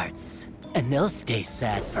little expressions. hearts, and they'll stay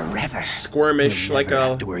sad forever. Squirmish, You'll like never a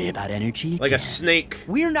have to worry about energy like a again. snake.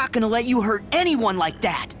 We're not gonna let you hurt anyone like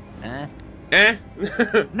that. Eh?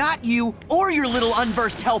 Not you or your little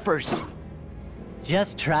unversed helpers.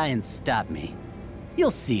 Just try and stop me.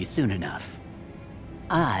 You'll see soon enough.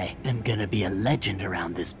 I am gonna be a legend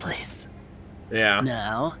around this place. Yeah.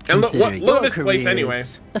 Now, And look- consider look at your this place anyway.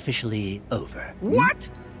 careers officially over. What?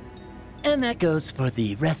 And that goes for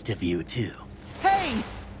the rest of you, too. Hey!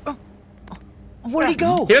 Where'd he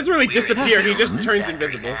go? He doesn't really disappear. He just turns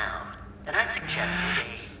invisible. And I suggested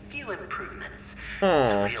a few improvements. Aw.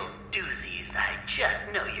 Some real doozies I just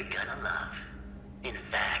know you're gonna love. In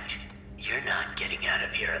fact, you're not getting out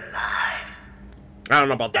of here alive. I don't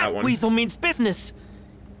know about that one. Weasel means business.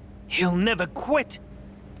 He'll never quit.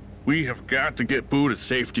 We have got to get Boo to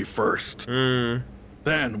safety first. Then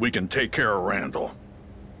we can take care of Randall.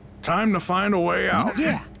 Time to find a way out.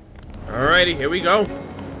 Yeah. Alrighty, here we go.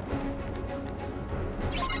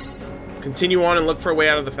 Continue on and look for a way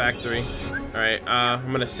out of the factory. Alright,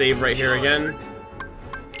 I'm gonna save right here again.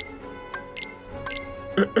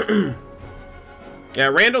 Yeah,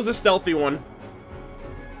 Randall's a stealthy one.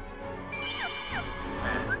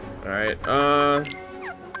 Alright,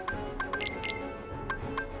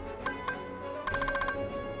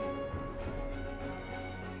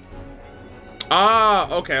 Ah,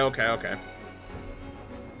 okay.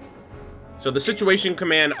 So the situation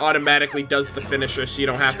command automatically does the finisher, so you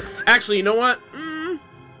don't have to. Actually, you know what?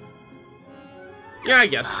 Yeah, I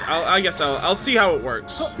guess. I'll see how it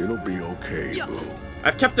works. It'll be okay, Boo.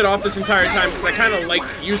 I've kept it off this entire time because I kind of like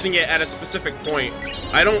using it at a specific point.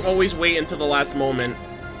 I don't always wait until the last moment,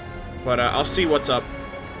 but I'll see what's up.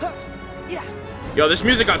 Yo, this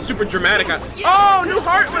music got super dramatic. Oh, new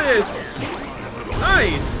Heartless!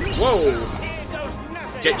 Nice. Whoa.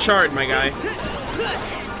 Get charred, my guy.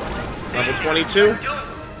 Level 22.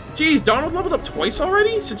 Jeez, Donald leveled up twice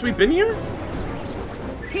already since we've been here?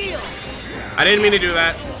 I didn't mean to do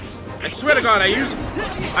that. I swear to God,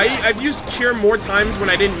 I've used Cure more times when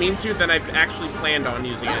I didn't mean to than I've actually planned on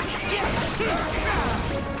using it.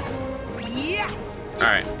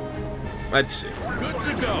 Alright. Let's see. Good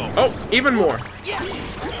to go. Oh, even more.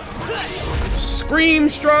 Scream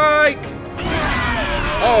Strike!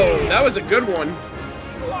 Oh, that was a good one.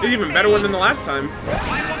 It was even better one than the last time.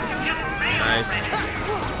 Nice.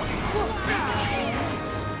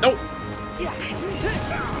 Oh!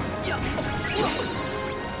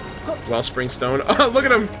 Well, Springstone. Oh, look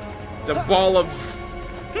at him! It's a ball of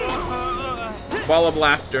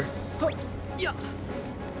laughter.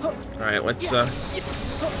 Alright, let's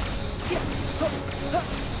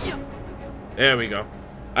there we go.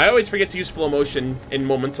 I always forget to use flow motion in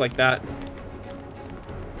moments like that.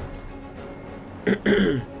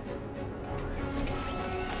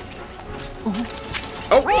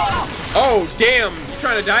 Oh, damn! You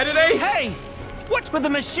trying to die today? Hey! What's with the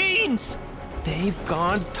machines? They've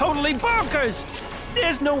gone totally bonkers!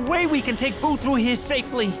 There's no way we can take Boo through here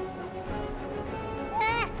safely.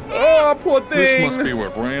 Oh, poor thing! This must be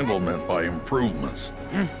what Randall meant by improvements.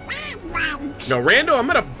 No,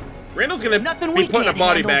 Randall's gonna be put in a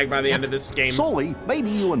body bag by the end of this game. Sully, maybe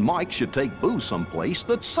you and Mike should take Boo someplace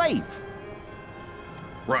that's safe.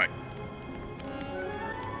 Right.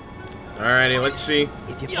 Alrighty, let's see.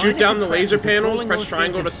 Shoot down the laser panels, press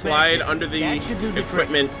triangle to slide under the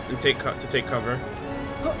equipment and take cover.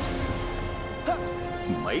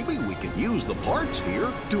 Maybe we could use the parts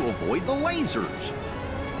here to avoid the lasers.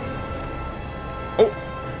 Oh.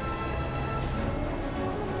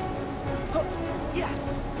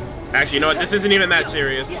 Actually, you know what? This isn't even that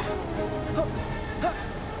serious.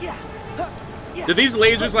 Do these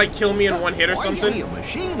lasers like kill me in one hit or something? I see a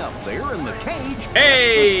machine up there in the cage.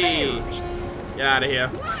 Hey! Get out of here.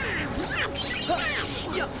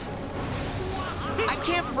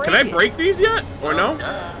 Can I break these yet? Or no?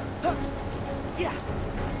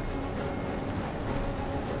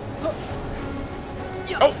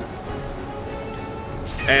 Oh!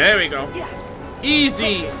 Hey, there we go.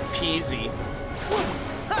 Easy peasy.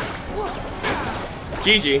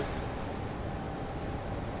 GG.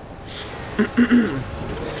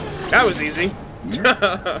 That was easy.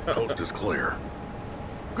 Coast is clear.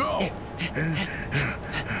 Go.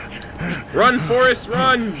 Run, Forrest,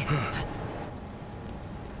 run!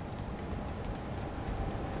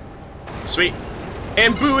 Sweet.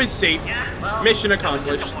 And Boo is safe. Mission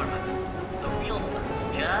accomplished.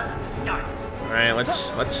 Alright,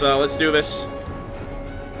 let's do this.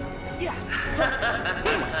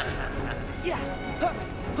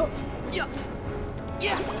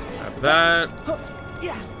 Grab that.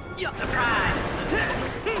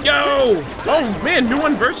 Yo! Oh man, new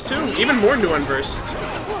unversed too. Even more new unversed.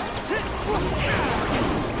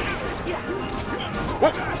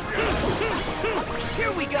 Whoa.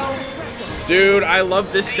 Here we go. Dude, I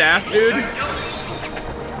love this staff, dude.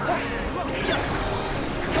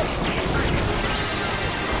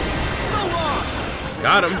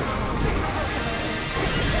 Got him.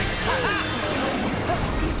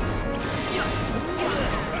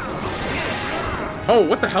 Oh,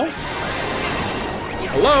 what the hell?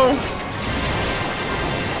 Hello?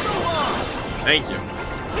 Thank you.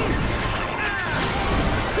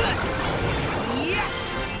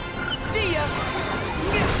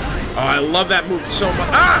 Oh, I love that move so much.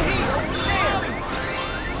 Ah!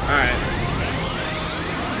 Alright.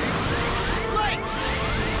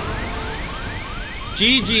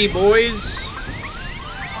 GG, boys.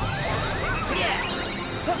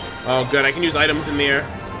 Oh, good. I can use items in the air.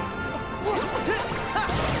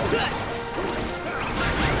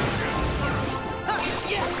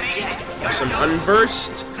 Some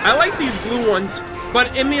unversed. I like these blue ones,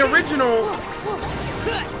 but in the original,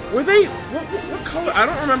 were they what color? I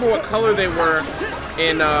don't remember what color they were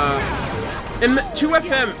in the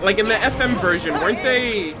 2FM, like in the FM version, weren't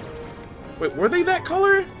they? Wait, were they that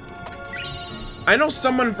color? I know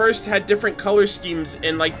some unversed had different color schemes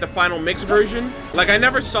in like the final mix version. Like I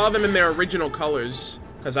never saw them in their original colors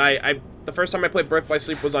because the first time I played Birth by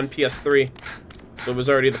Sleep was on PS3, so it was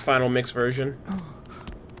already the final mix version.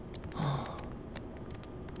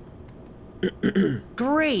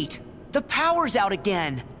 Great! The power's out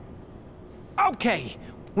again! Okay,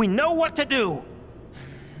 we know what to do.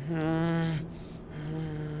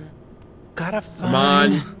 Gotta find... Come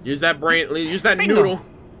on, use that brain, use that noodle.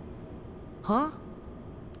 Huh?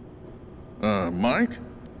 Mike?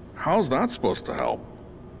 How's that supposed to help?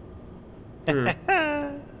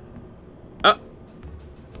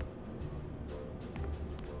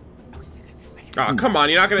 Oh, come on,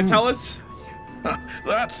 you're not gonna tell us?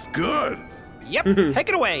 That's good. Yep, take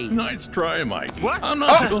it away. Nice try, Mike. What? I'm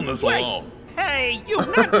not doing this alone. Hey, you,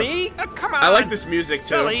 not me. Come on. I like this music too.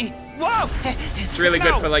 Silly. Whoa. It's really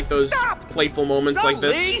good for like those playful moments like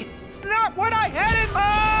this. Sully, not what I had in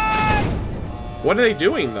mind. What are they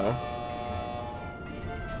doing though?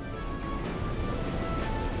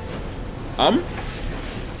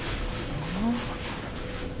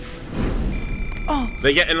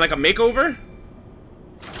 They getting like a makeover?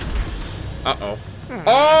 Uh-oh.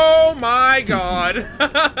 Oh my god!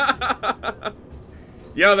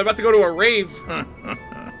 Yo, they're about to go to a rave.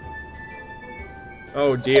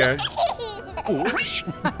 Oh dear.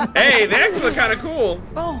 Hey, they actually look kind of cool.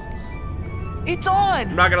 Oh, it's on!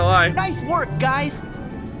 I'm not gonna lie. Nice work, guys!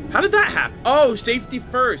 How did that happen? Oh, safety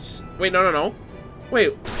first. Wait, no.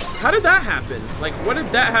 Wait, how did that happen? Like, what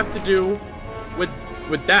did that have to do with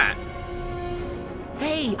that?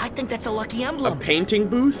 Hey, I think that's a lucky A emblem. painting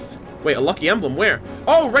booth? Wait, a lucky emblem where?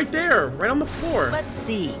 Oh, right there, right on the floor. Let's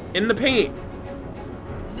see. In the paint.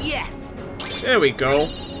 Yes! There we go.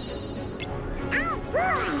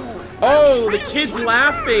 Oh, the kid's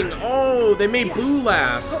laughing. Oh, they made Boo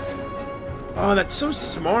laugh. Oh, that's so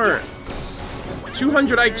smart.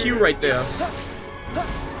 200 IQ right there.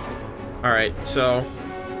 Alright, so...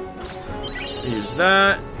 use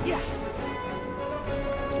that.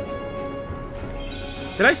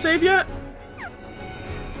 Did I save yet?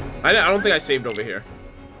 I don't think I saved over here.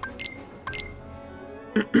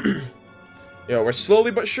 Yo, we're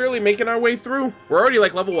slowly but surely making our way through. We're already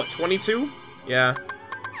like level, what, 22? Yeah.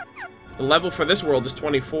 The level for this world is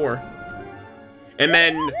 24. And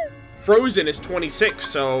then Frozen is 26,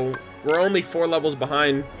 so we're only 4 levels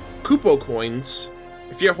behind. Kupo coins.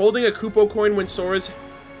 If you're holding a Kupo coin when Sora's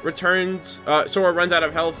Sora runs out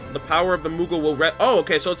of health, the power of the Moogle will oh,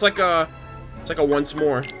 okay, so it's like a once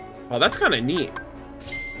more. Oh, that's kind of neat.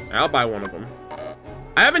 I'll buy one of them.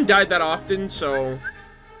 I haven't died that often, so...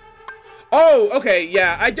 Oh, okay,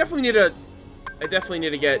 yeah, I definitely need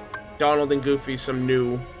to get Donald and Goofy some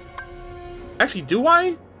new... Actually, do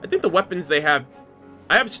I? I think the weapons they have...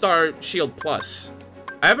 I have Star Shield Plus.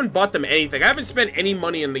 I haven't bought them anything. I haven't spent any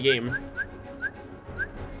money in the game.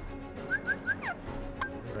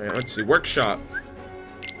 Alright, let's see. Workshop.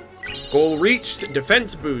 Goal reached.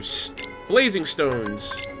 Defense boost. Blazing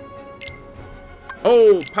stones.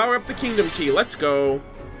 Oh, power up the kingdom key. Let's go.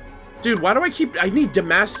 Dude, why do I need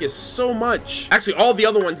Damascus so much. Actually, all the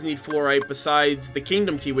other ones need fluorite besides the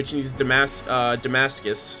kingdom key, which needs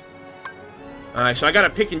Damascus. Alright, so I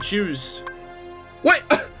gotta pick and choose. What?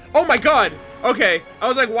 Oh my god. Okay. I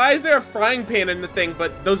was like, why is there a frying pan in the thing?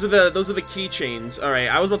 But those are the keychains. Alright,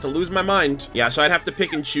 I was about to lose my mind. Yeah, so I'd have to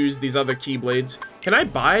pick and choose these other keyblades. Can I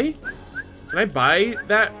buy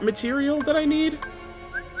that material that I need?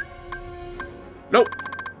 Nope.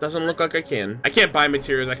 Doesn't look like I can. I can't buy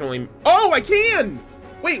materials, I can only... Oh, I can!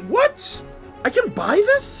 Wait, what? I can buy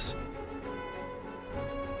this?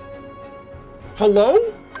 Hello?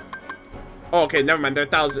 Oh, okay, never mind. They're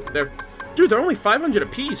 1,000. Dude, they're only 500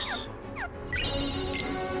 apiece.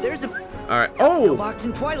 There's a Alright. Oh! box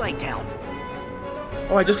in Twilight Town.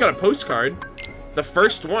 Oh, I just got a postcard. The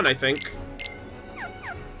first one, I think.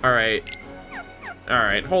 Alright.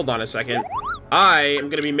 Alright, hold on a second. I am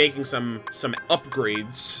gonna be making some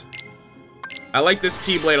upgrades. I like this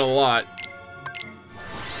Keyblade a lot.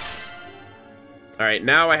 Alright,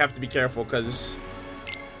 now I have to be careful, because...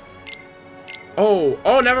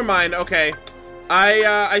 Oh, never mind, okay.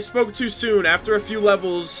 I spoke too soon. After a few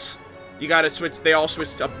levels, you gotta switch, they all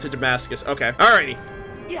switched up to Damascus. Okay, alrighty.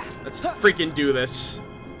 Yeah. Let's freaking do this.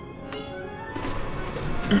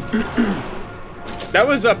 That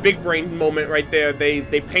was a big brain moment right there.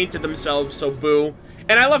 They painted themselves, so boo.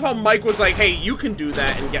 And I love how Mike was like, hey, you can do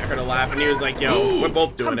that, and get her to laugh. And he was like, yo, we're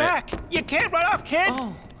both doing Come back. You can't run off, kid.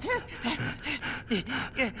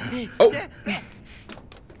 Oh.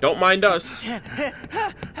 Don't mind us.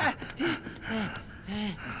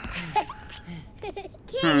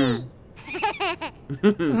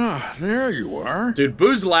 There you are. Dude,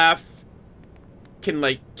 Boo's laugh can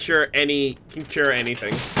like cure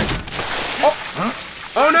anything. Oh!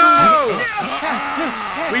 Oh no!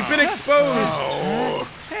 We've been exposed. Oh,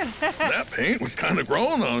 that paint was kind of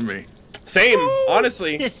growing on me. Same,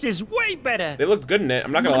 honestly. This is way better. They looked good in it,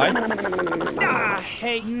 I'm not gonna lie. Ah,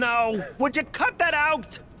 hey, no. Would you cut that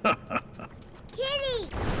out? Kitty!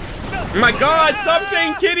 My God, stop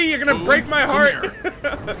saying kitty, you're gonna break my heart.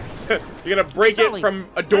 You're gonna break Sully, it from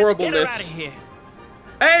let's get her outta adorableness. here.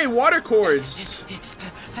 Hey, water cores.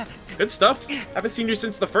 Good stuff. Haven't seen you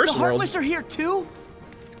since the first The world. Heartless are here too?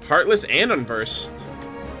 Heartless and unversed.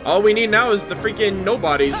 All we need now is the freaking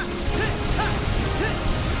nobodies.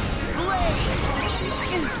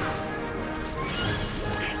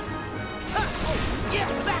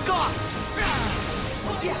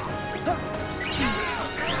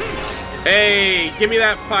 Hey, give me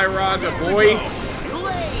that Fyraga, boy.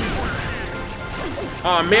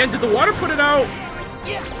 Aw, man, did the water put it out?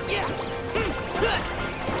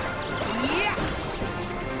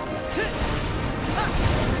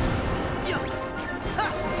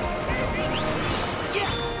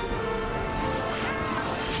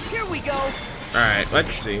 Here we go. Alright,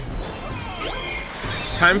 let's see.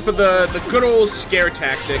 Time for the good old scare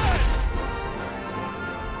tactic.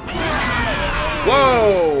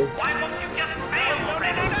 Whoa! Why won't you just fail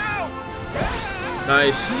already?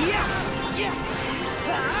 Nice.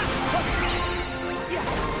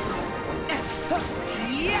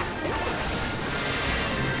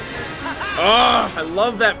 Oh, I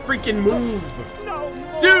love that freaking move.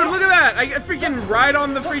 Dude, look at that. I freaking ride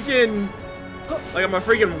on the freaking... Like I'm a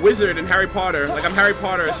freaking wizard in Harry Potter. Like I'm Harry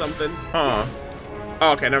Potter or something. Huh.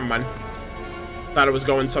 Oh, okay, never mind. Thought it was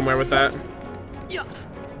going somewhere with that.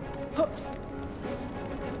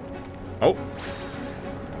 Oh.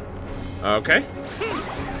 Okay.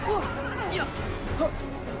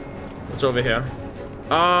 What's over here?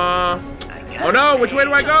 Oh no, which way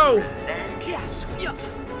do I go?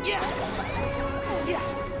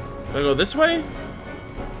 Do I go this way?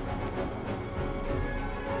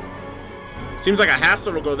 Seems like a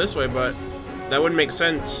hassle to go this way, but that wouldn't make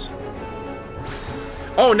sense.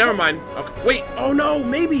 Oh, never mind. Okay. Wait, oh no,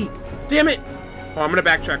 maybe. Damn it. Oh, I'm gonna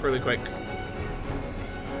backtrack really quick.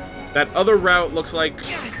 That other route looks like...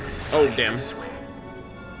 Oh, damn.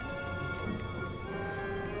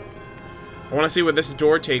 I want to see where this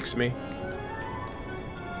door takes me.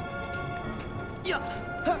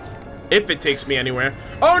 If it takes me anywhere.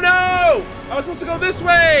 Oh, no! I was supposed to go this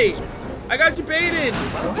way! I got debated!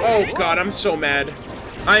 Oh, God, I'm so mad.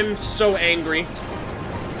 I'm so angry.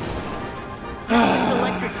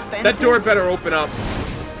 That door better open up.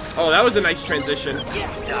 Oh, that was a nice transition.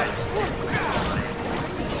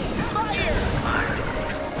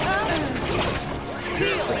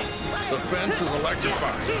 The fence is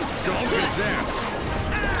electrified. Don't be damped.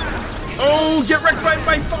 Oh, get wrecked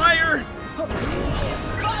by fire!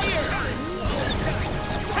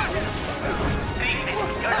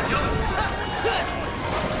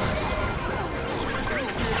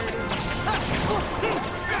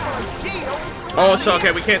 Oh, so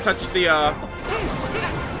okay, we can't touch the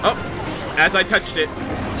Oh, as I touched it.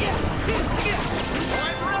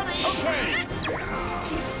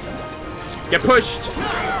 Get pushed.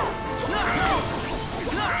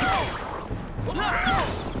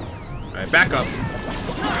 Alright, back up.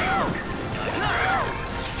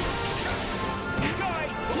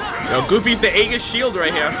 Yo, Goofy's the Aegis shield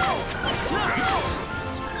right here.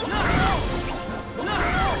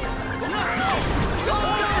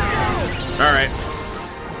 Alright.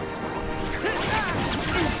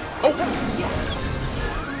 Oh!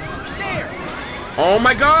 Oh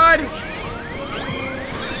my God!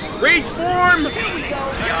 Rage form!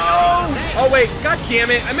 Yo! Oh wait, God damn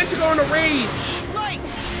it! I meant to go into rage.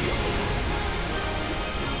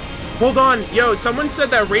 Hold on, yo! Someone said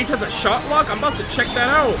that rage has a shot lock. I'm about to check that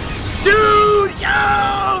out. Dude,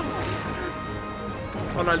 yo!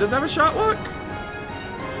 Hold on, does it have a shot lock?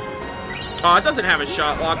 Oh, it doesn't have a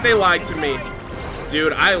shot lock. They lied to me.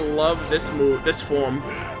 Dude, I love this move, this form.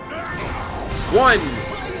 1,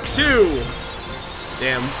 2.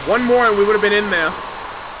 Damn, one more and we would have been in there.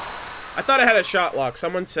 I thought it had a shot lock.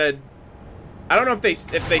 Someone said, I don't know if they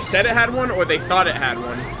said it had one or they thought it had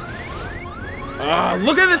one. Oh,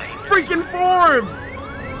 look at this freaking form!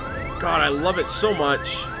 God, I love it so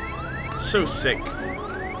much. It's so sick.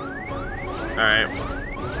 Alright.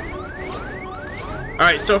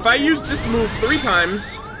 Alright, so if I use this move 3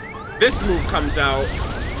 times, this move comes out.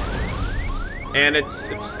 And it's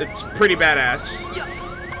pretty badass.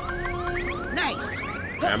 Nice.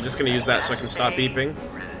 Okay, I'm just gonna use that so I can stop beeping.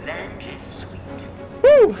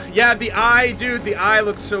 Woo! Yeah, the eye, dude, the eye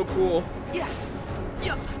looks so cool.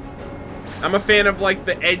 I'm a fan of like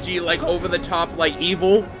the edgy, like over the top, like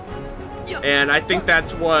evil. And I think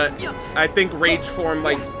that's what I think rage form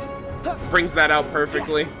like brings that out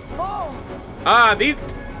perfectly. Ah, these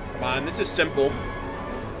Come on, this is simple.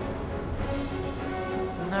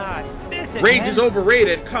 Not this Rage again. is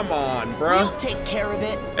overrated. Come on, bruh. We'll take care of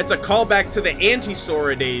it. It's a callback to the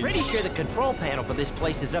anti-Sora days. Pretty sure the control panel for this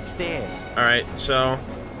place is upstairs. All right, so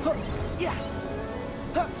Yeah.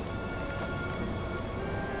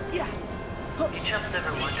 Yeah. You chumps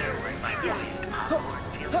ever wonder what microwave popcorn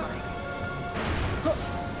feels like?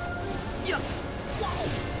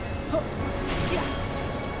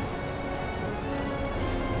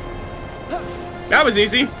 that was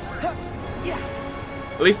easy. Yeah.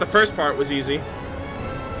 At least the first part was easy.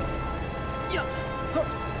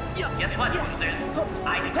 Guess what, losers?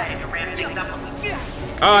 I decided to ramp things up a little.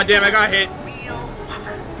 Oh damn, I got hit. Real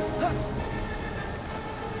whopper.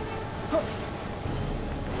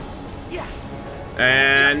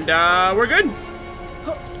 And we're good.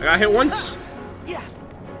 I got hit once.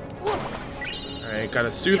 Alright, got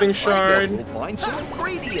a soothing shard. We'll find some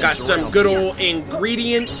ingredients Got some around good here. old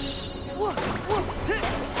ingredients.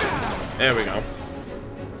 There we go.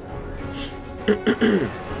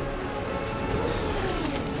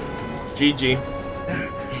 GG.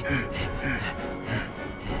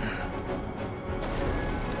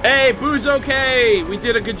 Hey, Boo's okay. We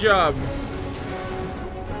did a good job.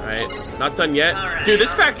 Alright, not done yet. Dude,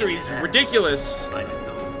 this factory's ridiculous. But it's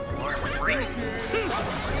a little more free.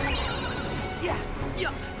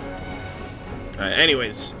 Alright,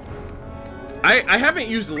 anyways. I haven't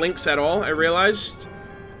used links at all, I realized.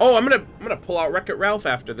 Oh, I'm gonna pull out Wreck-It Ralph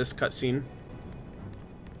after this cutscene.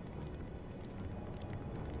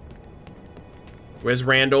 Where's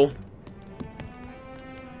Randall?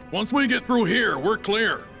 Once we get through here, we're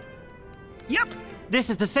clear. Yep, this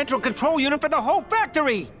is the central control unit for the whole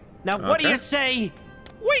factory. Now, what do Okay. you say?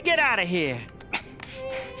 We get out of here.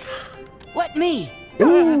 Let me.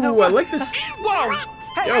 Ooh, I like this. Whoa!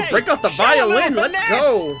 Hey, Yo, hey, break out the show 'em violin. the Let's finesse.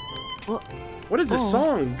 go. Well, What is this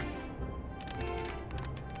song?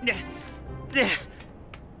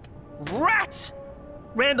 Rats!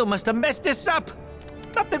 Randall must have messed this up.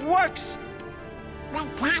 Nothing works. We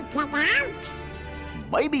can't get out.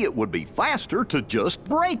 Maybe it would be faster to just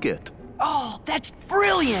break it. oh, that's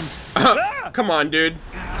brilliant. Come on, dude.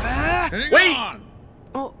 Hang Wait! on.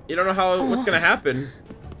 You don't know what's gonna happen.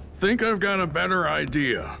 Think I've got a better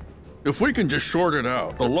idea. If we can just short it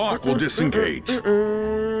out, the lock will disengage.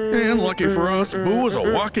 And lucky for us, Boo is a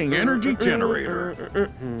walking energy generator.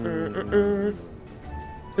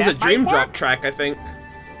 This is a That might Dream Drop work. track, I think.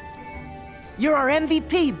 You're our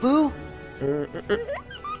MVP, Boo.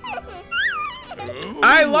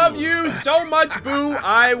 I love you so much, Boo.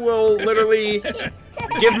 I will literally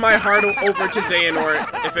give my heart over to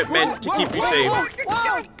Xehanort if it meant to keep you safe.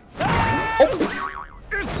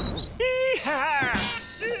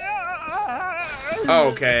 Oh,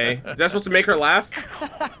 okay. Is that supposed to make her laugh?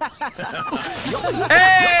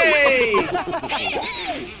 Hey!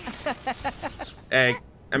 Hey,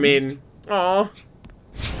 I mean, aw.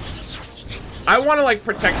 I want to, like,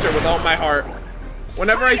 protect her with all my heart.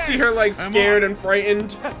 Whenever I see her, like, scared and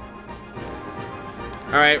frightened.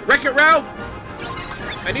 Alright, Wreck-It Ralph!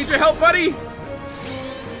 I need your help, buddy!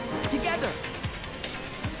 Together.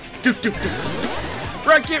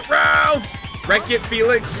 Wreck-It Ralph! Wreck-It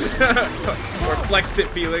Felix. Or Flex-It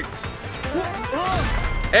Felix.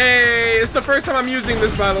 Hey, it's the first time I'm using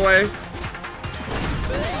this, by the way.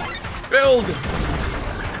 Build!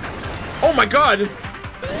 Oh my god!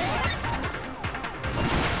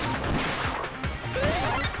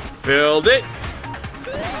 Build it!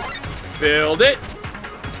 Build it!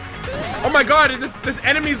 Oh my god, this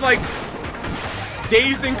enemy's like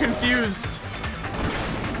dazed and confused.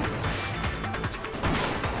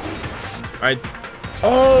 Alright.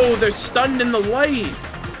 Oh, they're stunned in the light.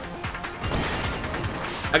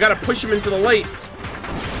 I gotta push him into the light.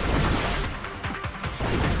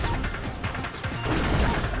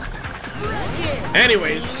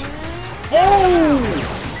 Anyways. Oh!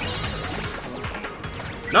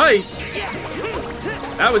 Nice.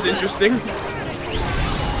 That was interesting.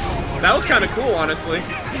 That was kind of cool, honestly.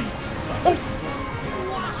 Oh!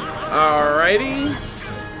 Alrighty.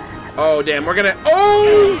 Oh, damn, we're gonna...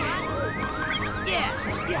 Oh!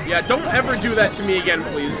 Yeah, don't ever do that to me again,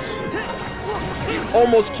 please. You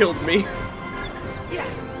almost killed me.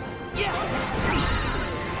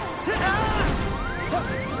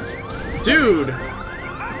 Dude.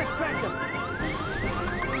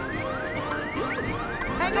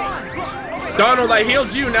 Donald, I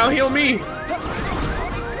healed you, now heal me.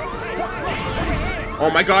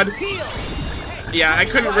 Oh my god. Yeah, I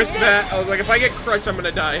couldn't risk that. I was like, if I get crushed, I'm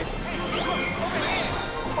gonna die.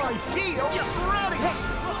 My shield's ready.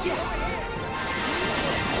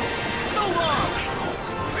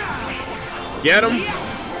 Get him.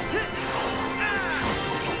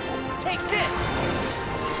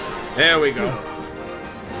 There we go.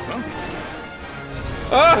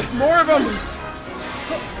 Ah, more of them.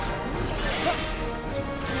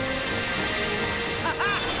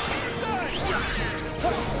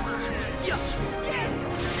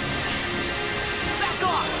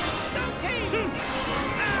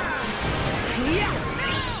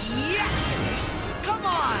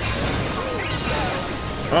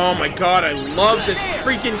 Oh my god, I love this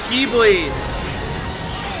freaking Keyblade!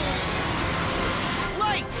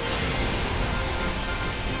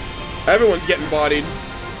 Everyone's getting bodied.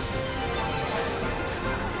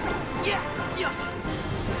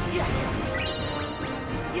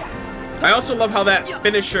 I also love how that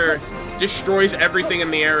finisher destroys everything in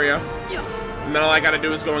the area. And then all I gotta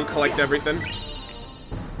do is go and collect everything.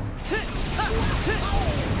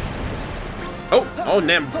 Oh,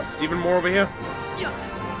 Nem. There's even more over here.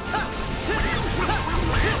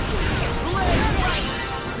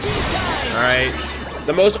 Alright.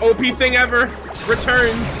 The most OP thing ever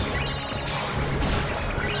returns.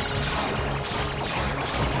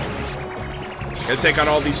 Gotta take out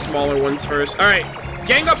all these smaller ones first. Alright.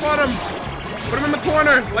 Gang up on him! Put him in the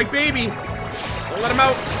corner, like baby. Don't let him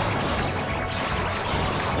out.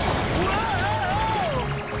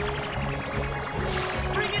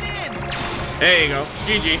 Bring it in. There you go.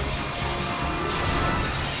 GG.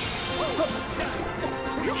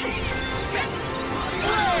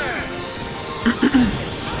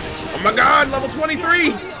 Oh my god, level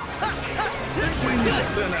 23!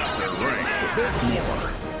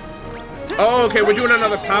 Oh, okay, we're doing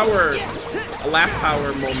another power, a laugh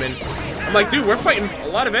power moment. I'm like, dude, we're fighting a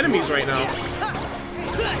lot of enemies right now.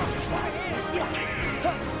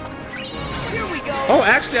 Oh,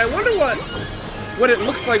 actually, I wonder what it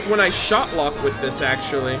looks like when I shot lock with this,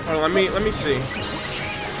 actually. Hold on, let me see.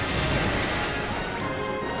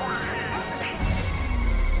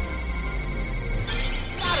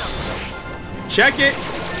 Check it.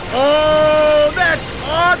 Oh, that's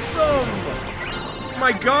awesome. Oh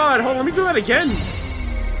my god, hold on, let me do that again.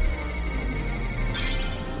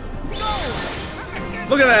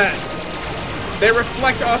 Look at that. They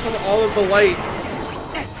reflect off of all of the light.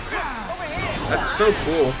 That's so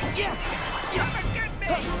cool.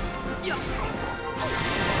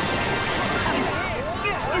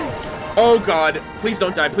 Oh god, please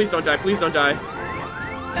don't die, please don't die, please don't die.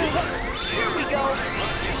 Here we go.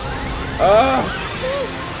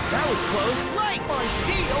 That was close. Light on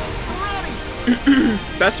steel, running.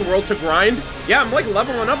 Best world to grind? Yeah, I'm like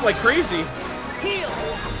leveling up like crazy.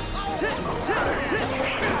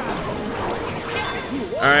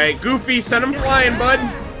 Alright, Goofy, send him flying, bud.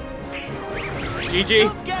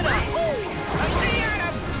 GG.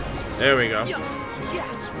 There we go.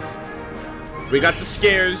 We got the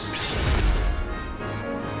scares.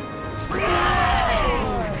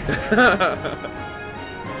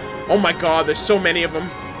 Oh my god, there's so many of them.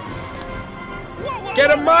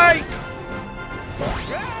 Get him, Mike!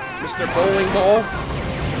 Mr. Bowling Ball.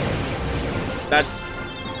 That's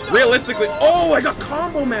realistically. Oh, I got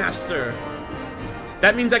Combo Master.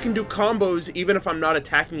 That means I can do combos even if I'm not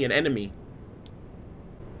attacking an enemy.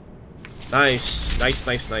 Nice, nice,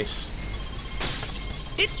 nice, nice.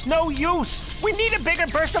 It's no use. We need a bigger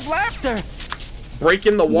burst of laughter.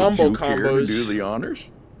 Breaking the wombo Would you care to combos. do the honors?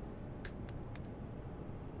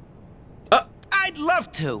 I'd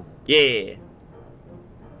love to. Yeah.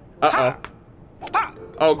 Uh-oh.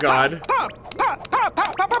 Oh, God. Ta-da!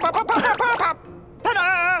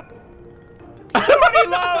 Buddy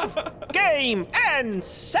love, game, and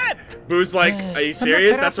set. Boo's like, are you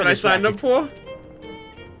serious? That's what I signed up for?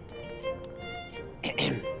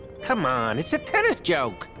 Come on, it's a tennis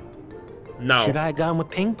joke. No. Should I have gone with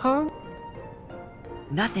ping pong?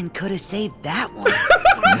 Nothing could have saved that one.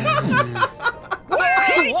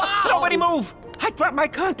 Wait! Nobody move! I dropped my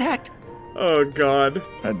contact. Oh, God.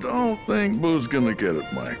 I don't think Boo's gonna get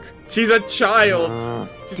it, Mike. She's a child.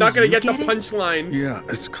 She's not gonna get the get it? punchline. Yeah,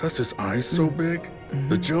 it's 'cause his eye's so big.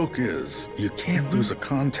 The joke is, you can't lose a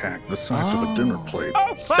contact the size of a dinner plate.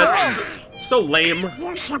 Oh, fuck! That's so lame.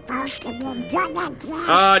 You're supposed to be good at this.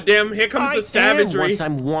 Ah, damn, here comes the savagery. Once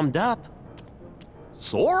I'm warmed up.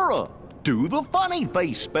 Sora, do the funny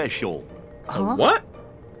face special. What?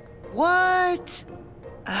 What?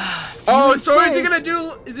 Oh, so is he gonna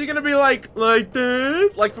do, is he gonna be like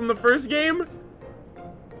this? Like from the first game?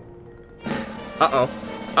 Uh-oh.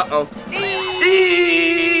 Uh-oh.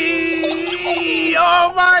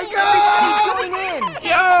 Oh my god! Join in.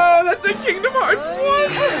 Yo, that's a Kingdom Hearts 1!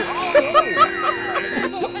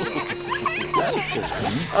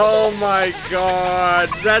 Oh my god,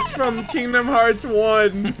 that's from Kingdom Hearts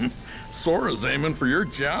 1. Sora's aiming for your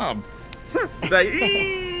job. Like,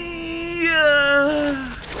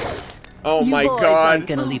 Oh You my boys god. aren't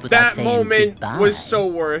gonna leave without That saying moment goodbye. was so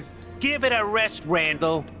worth. Give it a rest,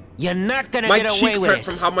 Randall. You're not gonna My get away cheeks with hurt this.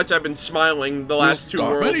 from how much I've been smiling the last two Stop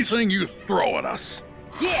worlds. anything you throw at us.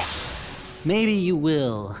 Yeah. Maybe you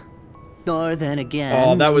will. Or then again,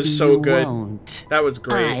 Oh, that was maybe so you good. won't. That was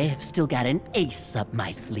great. I have still got an ace up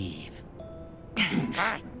my sleeve.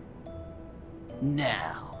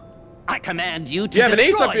 Now, I command you to You have an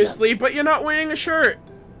ace up destroy your them. sleeve, but you're not wearing a shirt.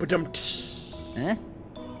 Huh?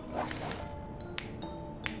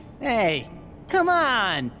 Hey, come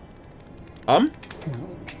on!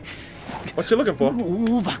 What's he looking for?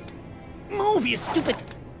 Move! Move, you stupid...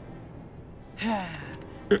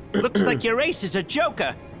 Looks like your ace is a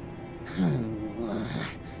joker.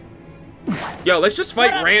 Yo, let's just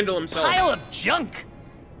fight What a Randall himself. Pile of junk!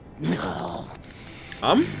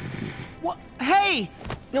 What? Hey!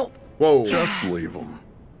 No. Whoa. Just leave him.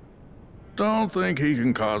 Don't think he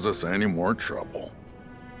can cause us any more trouble.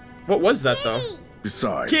 What was that, though?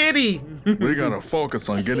 Besides, Kitty! we gotta focus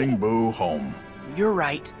on getting Boo home. You're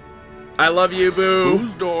right. I love you, Boo.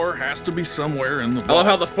 Boo's door has to be somewhere in the vault. I love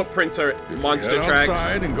how the footprints are If monster we head tracks.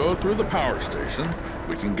 outside and go through the power station,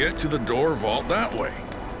 we can get to the door vault that way.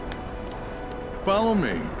 Follow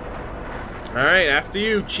me. Alright, after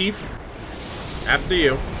you, Chief. After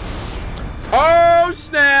you. Oh,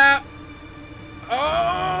 snap!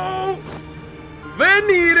 Oh!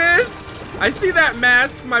 Vanitas! I see that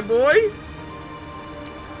mask, my boy.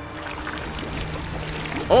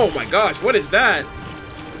 Oh my gosh, what is that?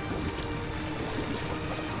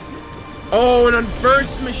 Oh, an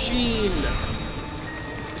unversed machine.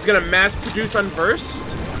 He's gonna mass produce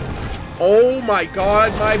unversed? Oh my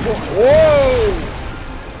god, my boy. Whoa!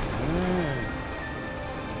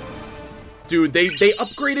 Dude, they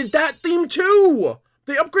upgraded that theme too!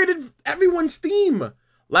 They upgraded everyone's theme!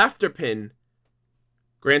 Laughter pin.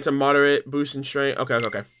 Grants a moderate boost in strength.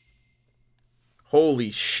 Okay. Holy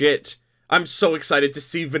shit. I'm so excited to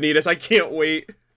see Vanitas. I can't wait.